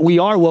believe that we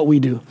are what we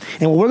do.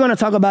 And what we're going to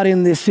talk about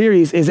in this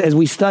series is, as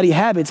we study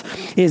habits,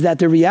 is that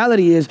the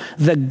reality is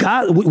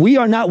we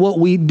are not what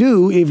we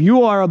do. If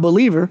you are a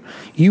believer,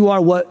 you are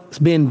what's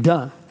been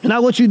done. You're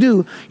not what you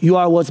do, you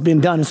are what's been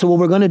done. And so what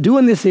we're going to do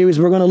in this series,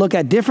 we're going to look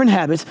at different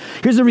habits.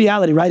 Here's the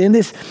reality, right? In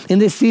this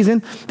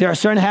season, there are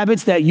certain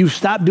habits that you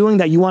stopped doing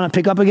that you want to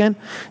pick up again.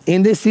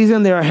 In this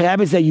season, there are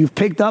habits that you've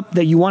picked up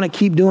that you want to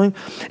keep doing.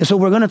 And so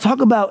we're going to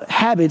talk about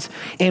habits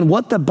and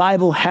what the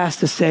Bible has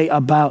to say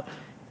about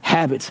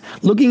habits,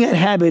 looking at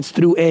habits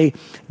through a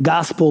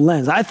gospel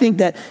lens. I think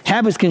that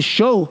habits can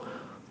show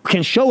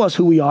us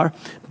who we are,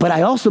 but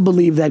I also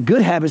believe that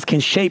good habits can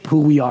shape who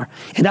we are.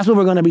 And that's what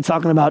we're going to be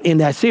talking about in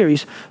that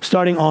series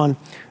starting on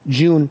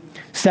June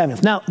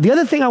 7th. Now, the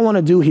other thing I want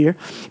to do here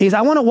is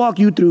I want to walk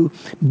you through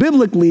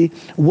biblically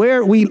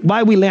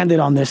why we landed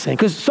on this thing.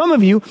 Because some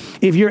of you,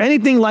 if you're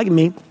anything like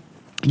me,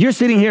 you're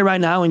sitting here right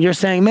now and you're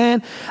saying,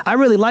 man, I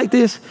really like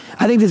this.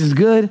 I think this is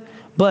good,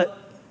 but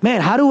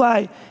man, how do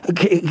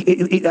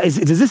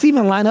does this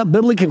even line up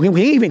biblically?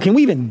 Can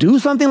we even do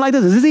something like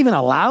this? Is this even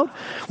allowed?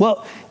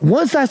 Well,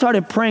 once I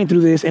started praying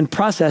through this and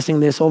processing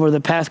this over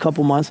the past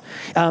couple months,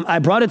 I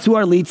brought it to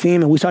our lead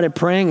team and we started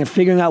praying and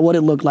figuring out what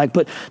it looked like.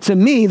 But to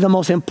me, the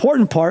most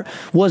important part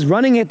was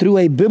running it through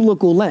a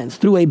biblical lens,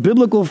 through a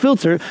biblical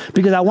filter,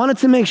 because I wanted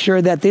to make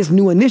sure that this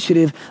new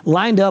initiative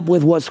lined up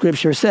with what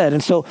Scripture said.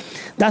 And so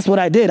that's what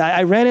I did.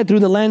 I ran it through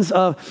the lens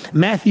of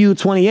Matthew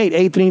 28,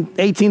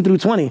 18 through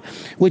 20,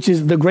 which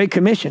is the Great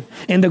Commission.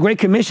 And the Great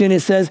Commission, it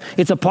says,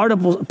 it's a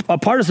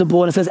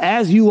participle, and it says,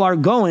 as you are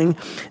going,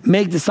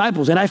 make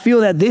disciples. And I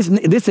feel that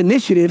this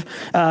initiative,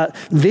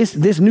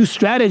 this new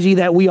strategy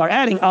that we are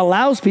adding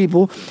allows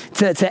people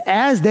to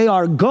as they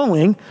are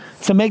going,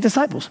 to make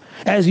disciples.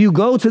 As you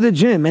go to the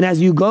gym, and as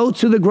you go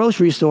to the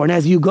grocery store, and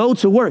as you go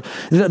to work,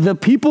 the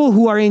people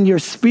who are in your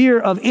sphere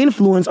of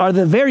influence are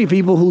the very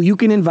people who you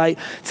can invite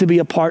to be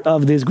a part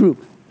of this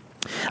group.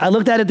 I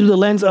looked at it through the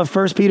lens of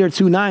 1 Peter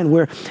 2:9,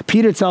 where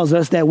Peter tells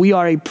us that we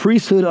are a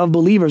priesthood of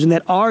believers and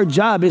that our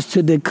job is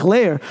to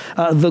declare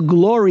the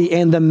glory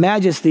and the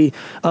majesty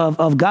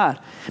of God.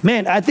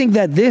 Man, I think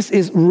that this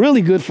is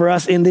really good for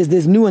us in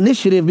this new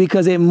initiative,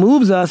 because it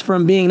moves us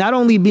from being not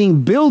only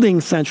being building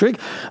centric,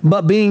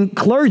 but being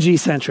clergy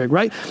centric,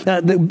 right?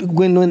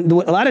 When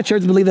a lot of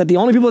churches believe that the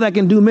only people that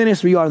can do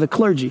ministry are the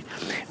clergy.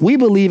 We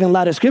believe in a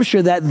lot of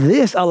scripture that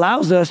this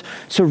allows us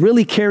to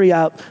really carry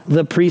out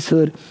the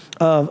priesthood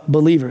of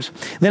believers.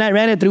 Then I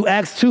ran it through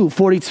Acts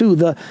 2:42,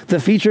 the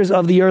features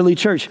of the early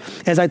church.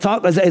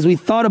 As we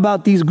thought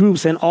about these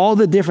groups and all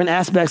the different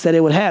aspects that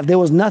it would have, there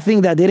was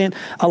nothing that didn't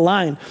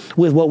align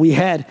with what we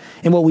had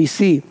and what we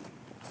see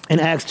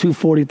in Acts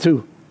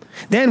 2:42.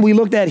 Then we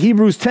looked at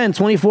Hebrews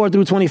 10:24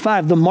 through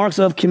 25, the marks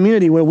of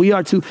community, where we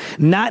are to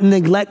not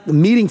neglect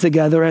meeting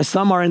together as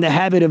some are in the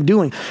habit of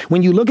doing.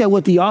 When you look at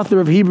what the author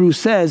of Hebrews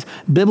says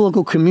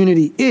biblical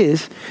community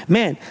is,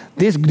 man,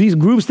 these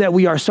groups that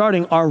we are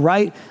starting are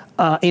right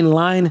in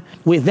line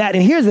with that.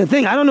 And here's the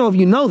thing, I don't know if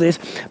you know this,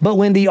 but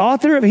when the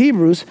author of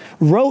Hebrews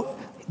wrote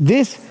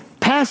this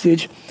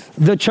passage,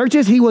 the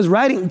churches he was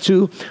writing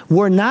to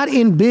were not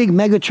in big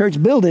mega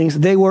church buildings,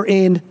 they were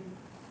in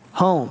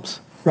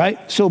homes. Right?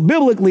 So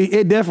biblically,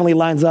 it definitely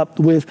lines up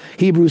with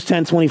Hebrews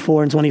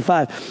 10:24 and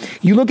 25.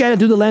 You look at it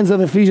through the lens of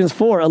Ephesians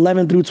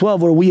 4:11 through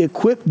 12, where we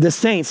equip the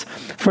saints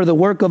for the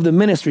work of the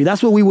ministry.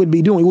 That's what we would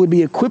be doing. We would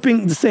be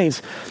equipping the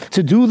saints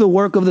to do the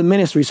work of the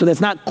ministry. So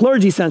that's not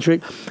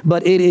clergy-centric,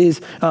 but it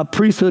is a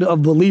priesthood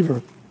of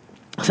believer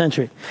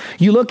centric.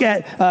 You look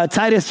at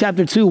Titus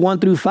chapter 2:1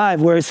 through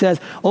 5, where it says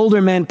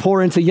older men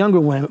pour into younger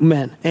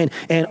men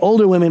and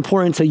older women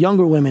pour into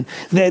younger women.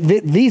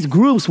 These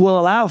groups will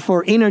allow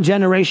for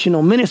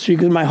intergenerational ministry,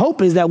 because my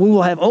hope is that we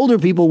will have older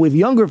people with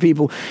younger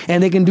people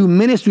and they can do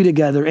ministry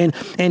together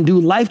and do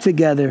life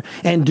together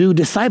and do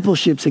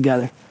discipleship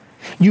together.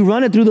 You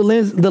run it through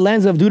the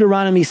lens of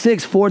Deuteronomy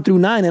 6:4 through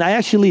 9.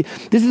 And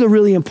this is a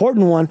really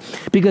important one,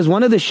 because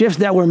one of the shifts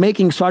that we're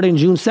making starting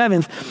June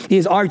 7th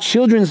is our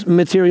children's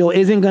material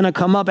isn't going to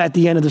come up at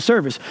the end of the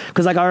service.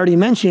 Because like I already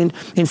mentioned,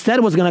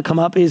 instead what's going to come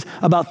up is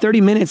about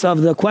 30 minutes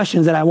of the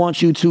questions that I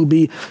want you to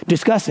be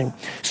discussing.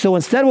 So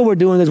instead what we're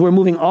doing is we're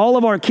moving all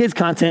of our kids'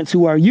 content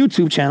to our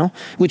YouTube channel,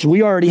 which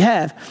we already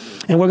have.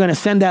 And we're going to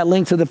send that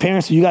link to the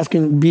parents so you guys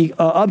can be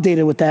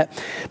updated with that.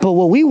 But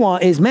what we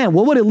want is, man,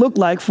 what would it look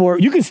like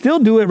you can still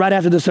do it right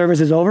after the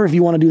service is over if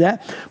you want to do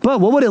that. But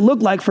what would it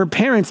look like for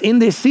parents in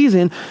this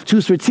season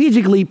to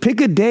strategically pick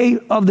a day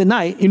of the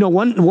night,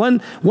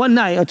 one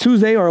night, a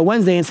Tuesday or a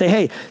Wednesday, and say,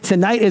 hey,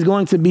 tonight is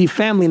going to be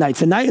family night.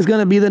 Tonight is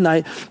going to be the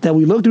night that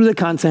we look through the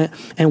content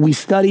and we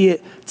study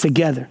it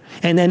together.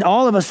 And then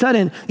all of a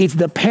sudden, it's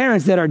the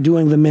parents that are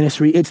doing the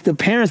ministry. It's the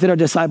parents that are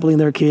discipling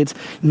their kids,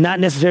 not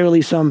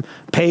necessarily some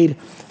paid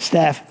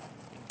staff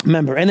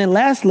member. And then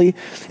lastly,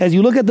 as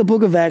you look at the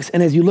book of Acts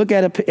and as you look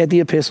at the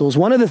epistles,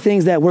 one of the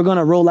things that we're going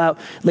to roll out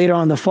later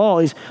on in the fall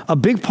is a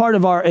big part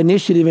of our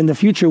initiative in the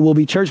future will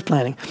be church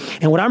planning.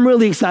 And what I'm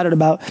really excited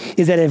about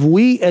is that as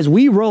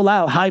we roll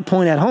out High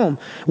Point at Home,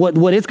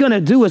 what it's going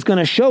to do is going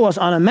to show us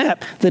on a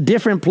map the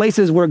different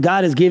places where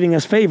God is giving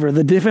us favor,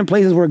 the different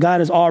places where God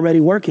is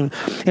already working.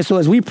 And so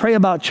as we pray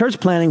about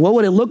church planning, what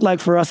would it look like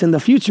for us in the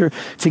future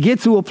to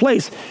get to a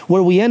place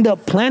where we end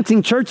up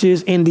planting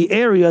churches in the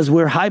areas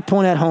where High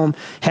Point at Home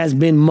has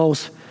been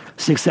most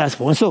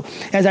successful. And so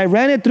as I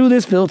ran it through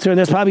this filter, and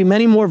there's probably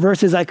many more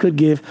verses I could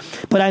give,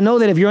 but I know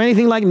that if you're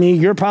anything like me,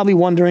 you're probably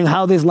wondering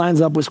how this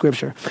lines up with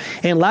scripture.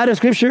 In light of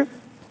scripture,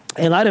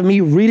 in light of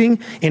me reading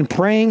and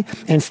praying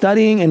and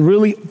studying and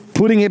really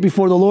putting it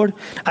before the Lord,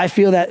 I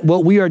feel that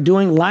what we are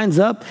doing lines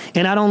up,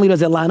 and not only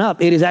does it line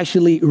up, it is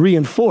actually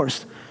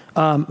reinforced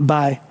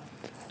by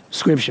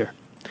scripture.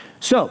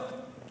 So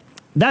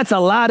that's a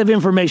lot of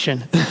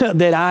information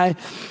that I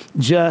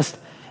just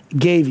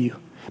gave you.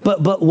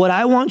 But what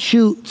I want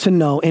you to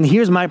know, and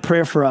here's my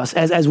prayer for us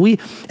as we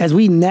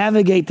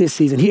navigate this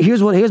season.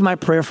 Here's my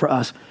prayer for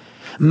us.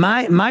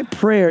 My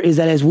prayer is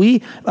that as we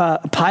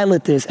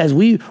pilot this, as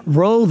we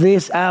roll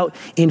this out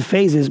in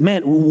phases,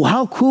 man,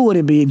 how cool would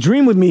it be?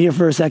 Dream with me here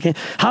for a second.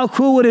 How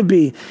cool would it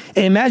be?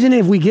 Imagine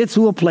if we get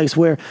to a place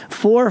where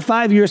 4 or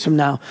 5 years from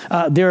now,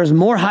 there's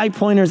more High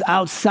Pointers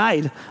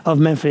outside of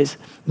Memphis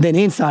than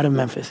inside of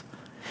Memphis.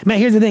 Man,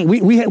 here's the thing.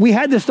 We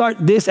had to start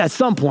this at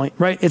some point,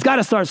 right? It's got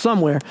to start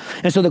somewhere.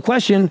 And so the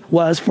question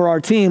was for our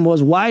team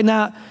was, why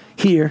not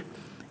here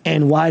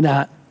and why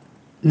not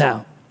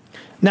now?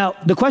 Now,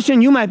 the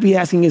question you might be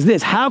asking is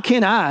this: how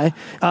can I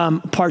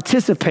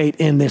participate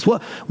in this?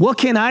 What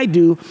can I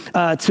do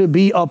to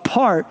be a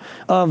part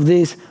of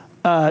this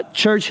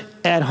church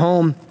at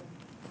home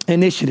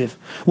initiative?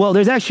 Well,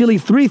 there's actually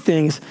three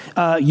things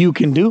you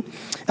can do.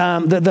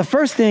 The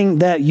first thing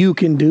that you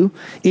can do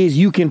is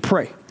you can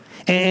pray.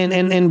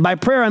 And by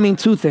prayer, I mean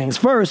two things.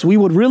 First, we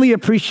would really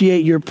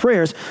appreciate your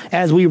prayers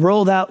as we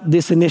roll out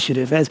this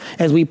initiative,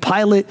 as we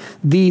pilot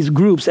these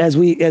groups, as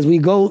we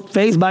go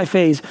phase by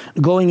phase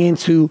going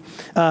into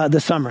the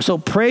summer. So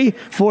pray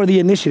for the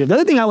initiative. The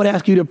other thing I would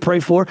ask you to pray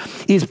for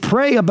is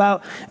pray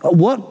about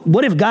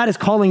what if God is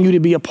calling you to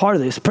be a part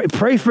of this.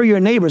 Pray for your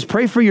neighbors,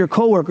 pray for your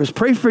coworkers,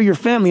 pray for your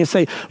family, and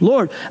say,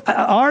 Lord,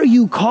 are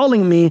you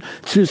calling me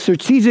to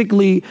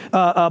strategically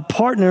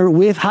partner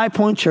with High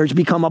Point Church,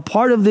 become a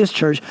part of this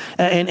church,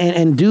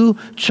 and do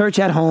church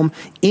at home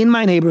in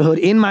my neighborhood,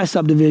 in my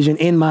subdivision,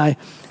 in my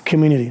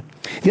community.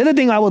 The other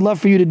thing I would love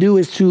for you to do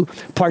is to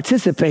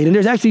participate. And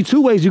there's actually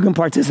two ways you can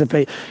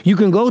participate. You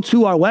can go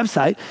to our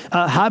website,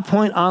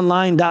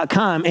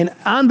 highpointonline.com. And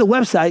on the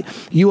website,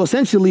 you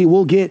essentially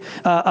will get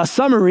a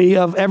summary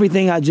of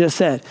everything I just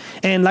said.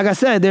 And like I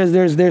said,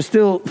 there's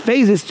still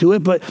phases to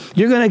it, but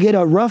you're going to get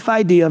a rough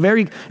idea,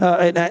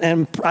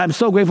 and I'm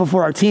so grateful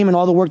for our team and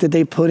all the work that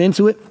they put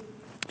into it.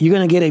 You're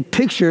going to get a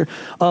picture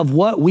of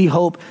what we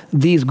hope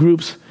these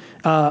groups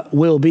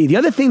will be. The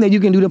other thing that you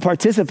can do to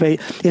participate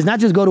is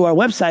not just go to our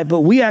website, but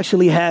we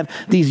actually have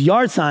these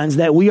yard signs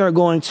that we are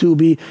going to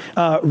be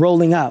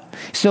rolling out.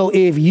 So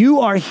if you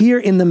are here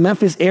in the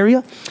Memphis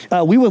area,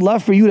 we would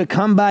love for you to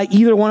come by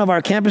either one of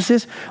our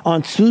campuses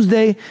on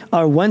Tuesday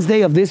or Wednesday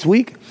of this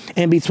week.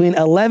 And between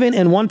 11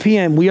 and 1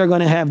 p.m., we are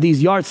going to have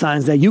these yard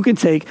signs that you can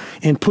take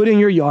and put in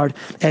your yard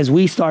as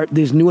we start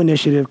this new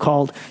initiative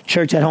called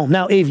Church at Home.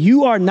 Now, if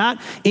you are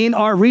not in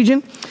our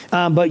region,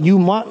 but you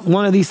want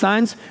one of these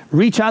signs,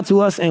 reach out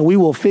to us and we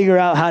will figure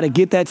out how to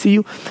get that to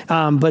you.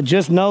 But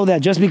just know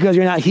that just because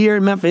you're not here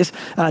in Memphis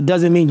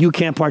doesn't mean you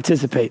can't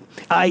participate,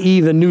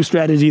 i.e. the new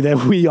strategy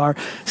that we are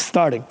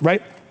starting,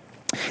 right?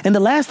 And the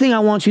last thing I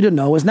want you to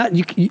know is not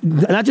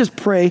just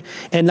pray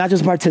and not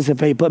just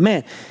participate, but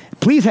man,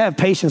 please have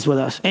patience with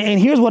us. And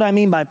here's what I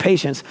mean by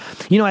patience.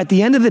 At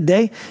the end of the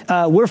day,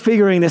 we're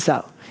figuring this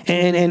out.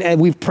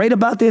 And we've prayed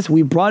about this.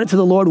 We brought it to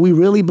the Lord. We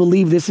really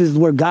believe this is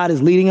where God is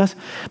leading us.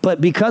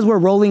 But because we're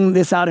rolling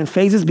this out in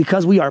phases,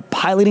 because we are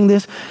piloting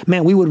this,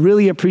 man, we would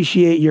really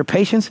appreciate your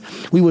patience.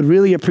 We would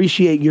really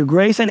appreciate your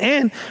grace.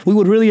 And we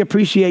would really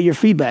appreciate your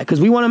feedback,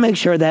 because we want to make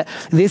sure that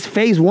this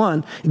phase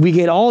one, we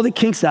get all the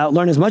kinks out,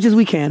 learn as much as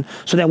we can,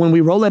 so that when we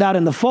roll it out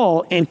in the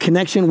fall in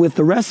connection with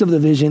the rest of the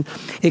vision,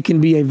 it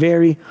can be a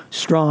very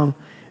strong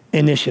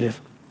initiative.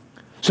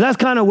 So that's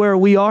kind of where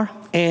we are.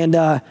 And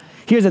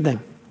here's the thing.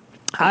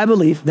 I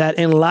believe that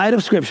in light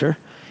of Scripture,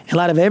 in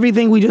light of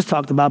everything we just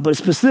talked about, but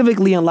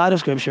specifically in light of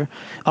Scripture,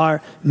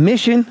 our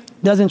mission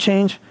doesn't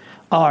change,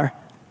 our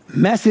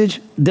message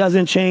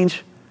doesn't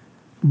change,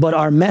 but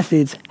our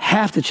methods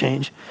have to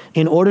change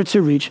in order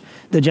to reach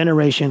the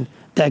generation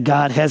that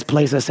God has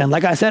placed us in.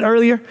 Like I said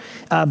earlier,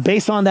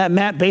 based on that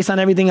map, based on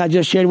everything I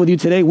just shared with you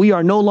today, we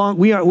are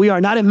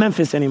not in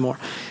Memphis anymore.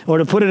 Or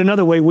to put it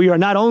another way, we are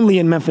not only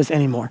in Memphis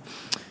anymore.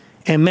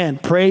 And man,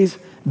 praise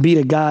be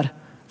to God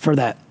for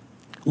that.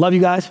 Love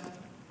you guys.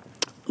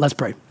 Let's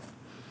pray.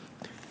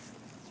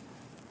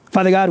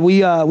 Father God,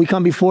 we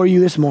come before you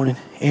this morning,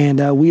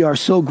 and we are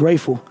so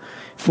grateful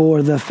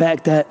for the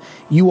fact that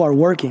you are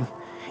working.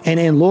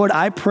 And Lord,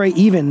 I pray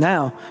even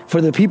now for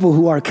the people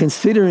who are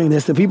considering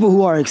this, the people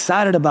who are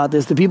excited about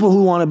this, the people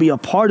who want to be a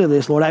part of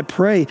this. Lord, I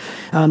pray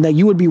that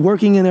you would be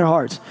working in their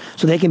hearts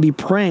so they can be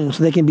praying,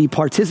 so they can be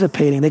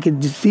participating, they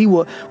can just see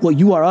what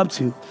you are up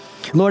to.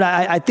 Lord,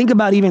 I think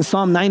about even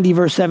Psalm 90,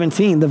 verse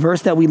 17, the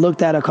verse that we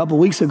looked at a couple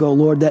weeks ago,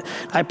 Lord, that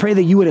I pray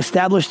that you would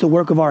establish the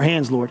work of our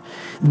hands, Lord,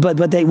 but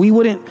that we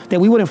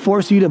wouldn't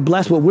force you to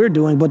bless what we're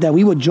doing, but that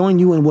we would join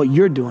you in what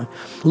you're doing.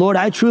 Lord,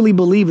 I truly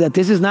believe that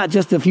this is not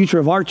just the future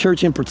of our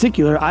church in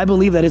particular. I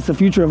believe that it's the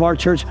future of our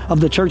church, of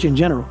the church in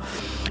general.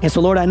 And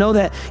so, Lord, I know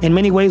that in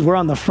many ways we're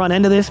on the front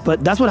end of this,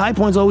 but that's what High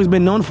Point's always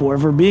been known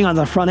for being on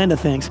the front end of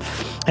things.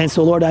 And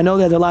so, Lord, I know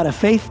that there's a lot of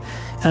faith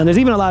and there's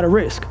even a lot of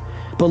risk.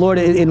 But Lord,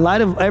 in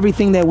light of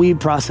everything that we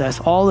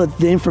process, all of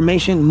the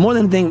information, more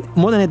than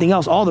anything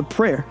else, all the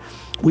prayer,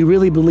 we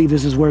really believe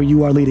this is where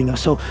you are leading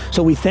us. So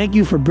we thank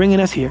you for bringing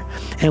us here.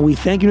 And we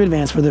thank you in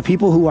advance for the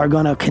people who are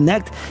going to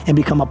connect and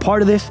become a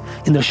part of this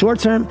in the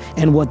short term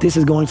and what this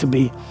is going to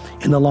be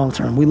in the long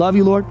term. We love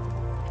you, Lord,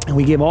 and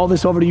we give all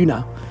this over to you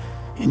now.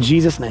 In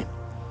Jesus' name,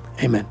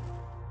 amen.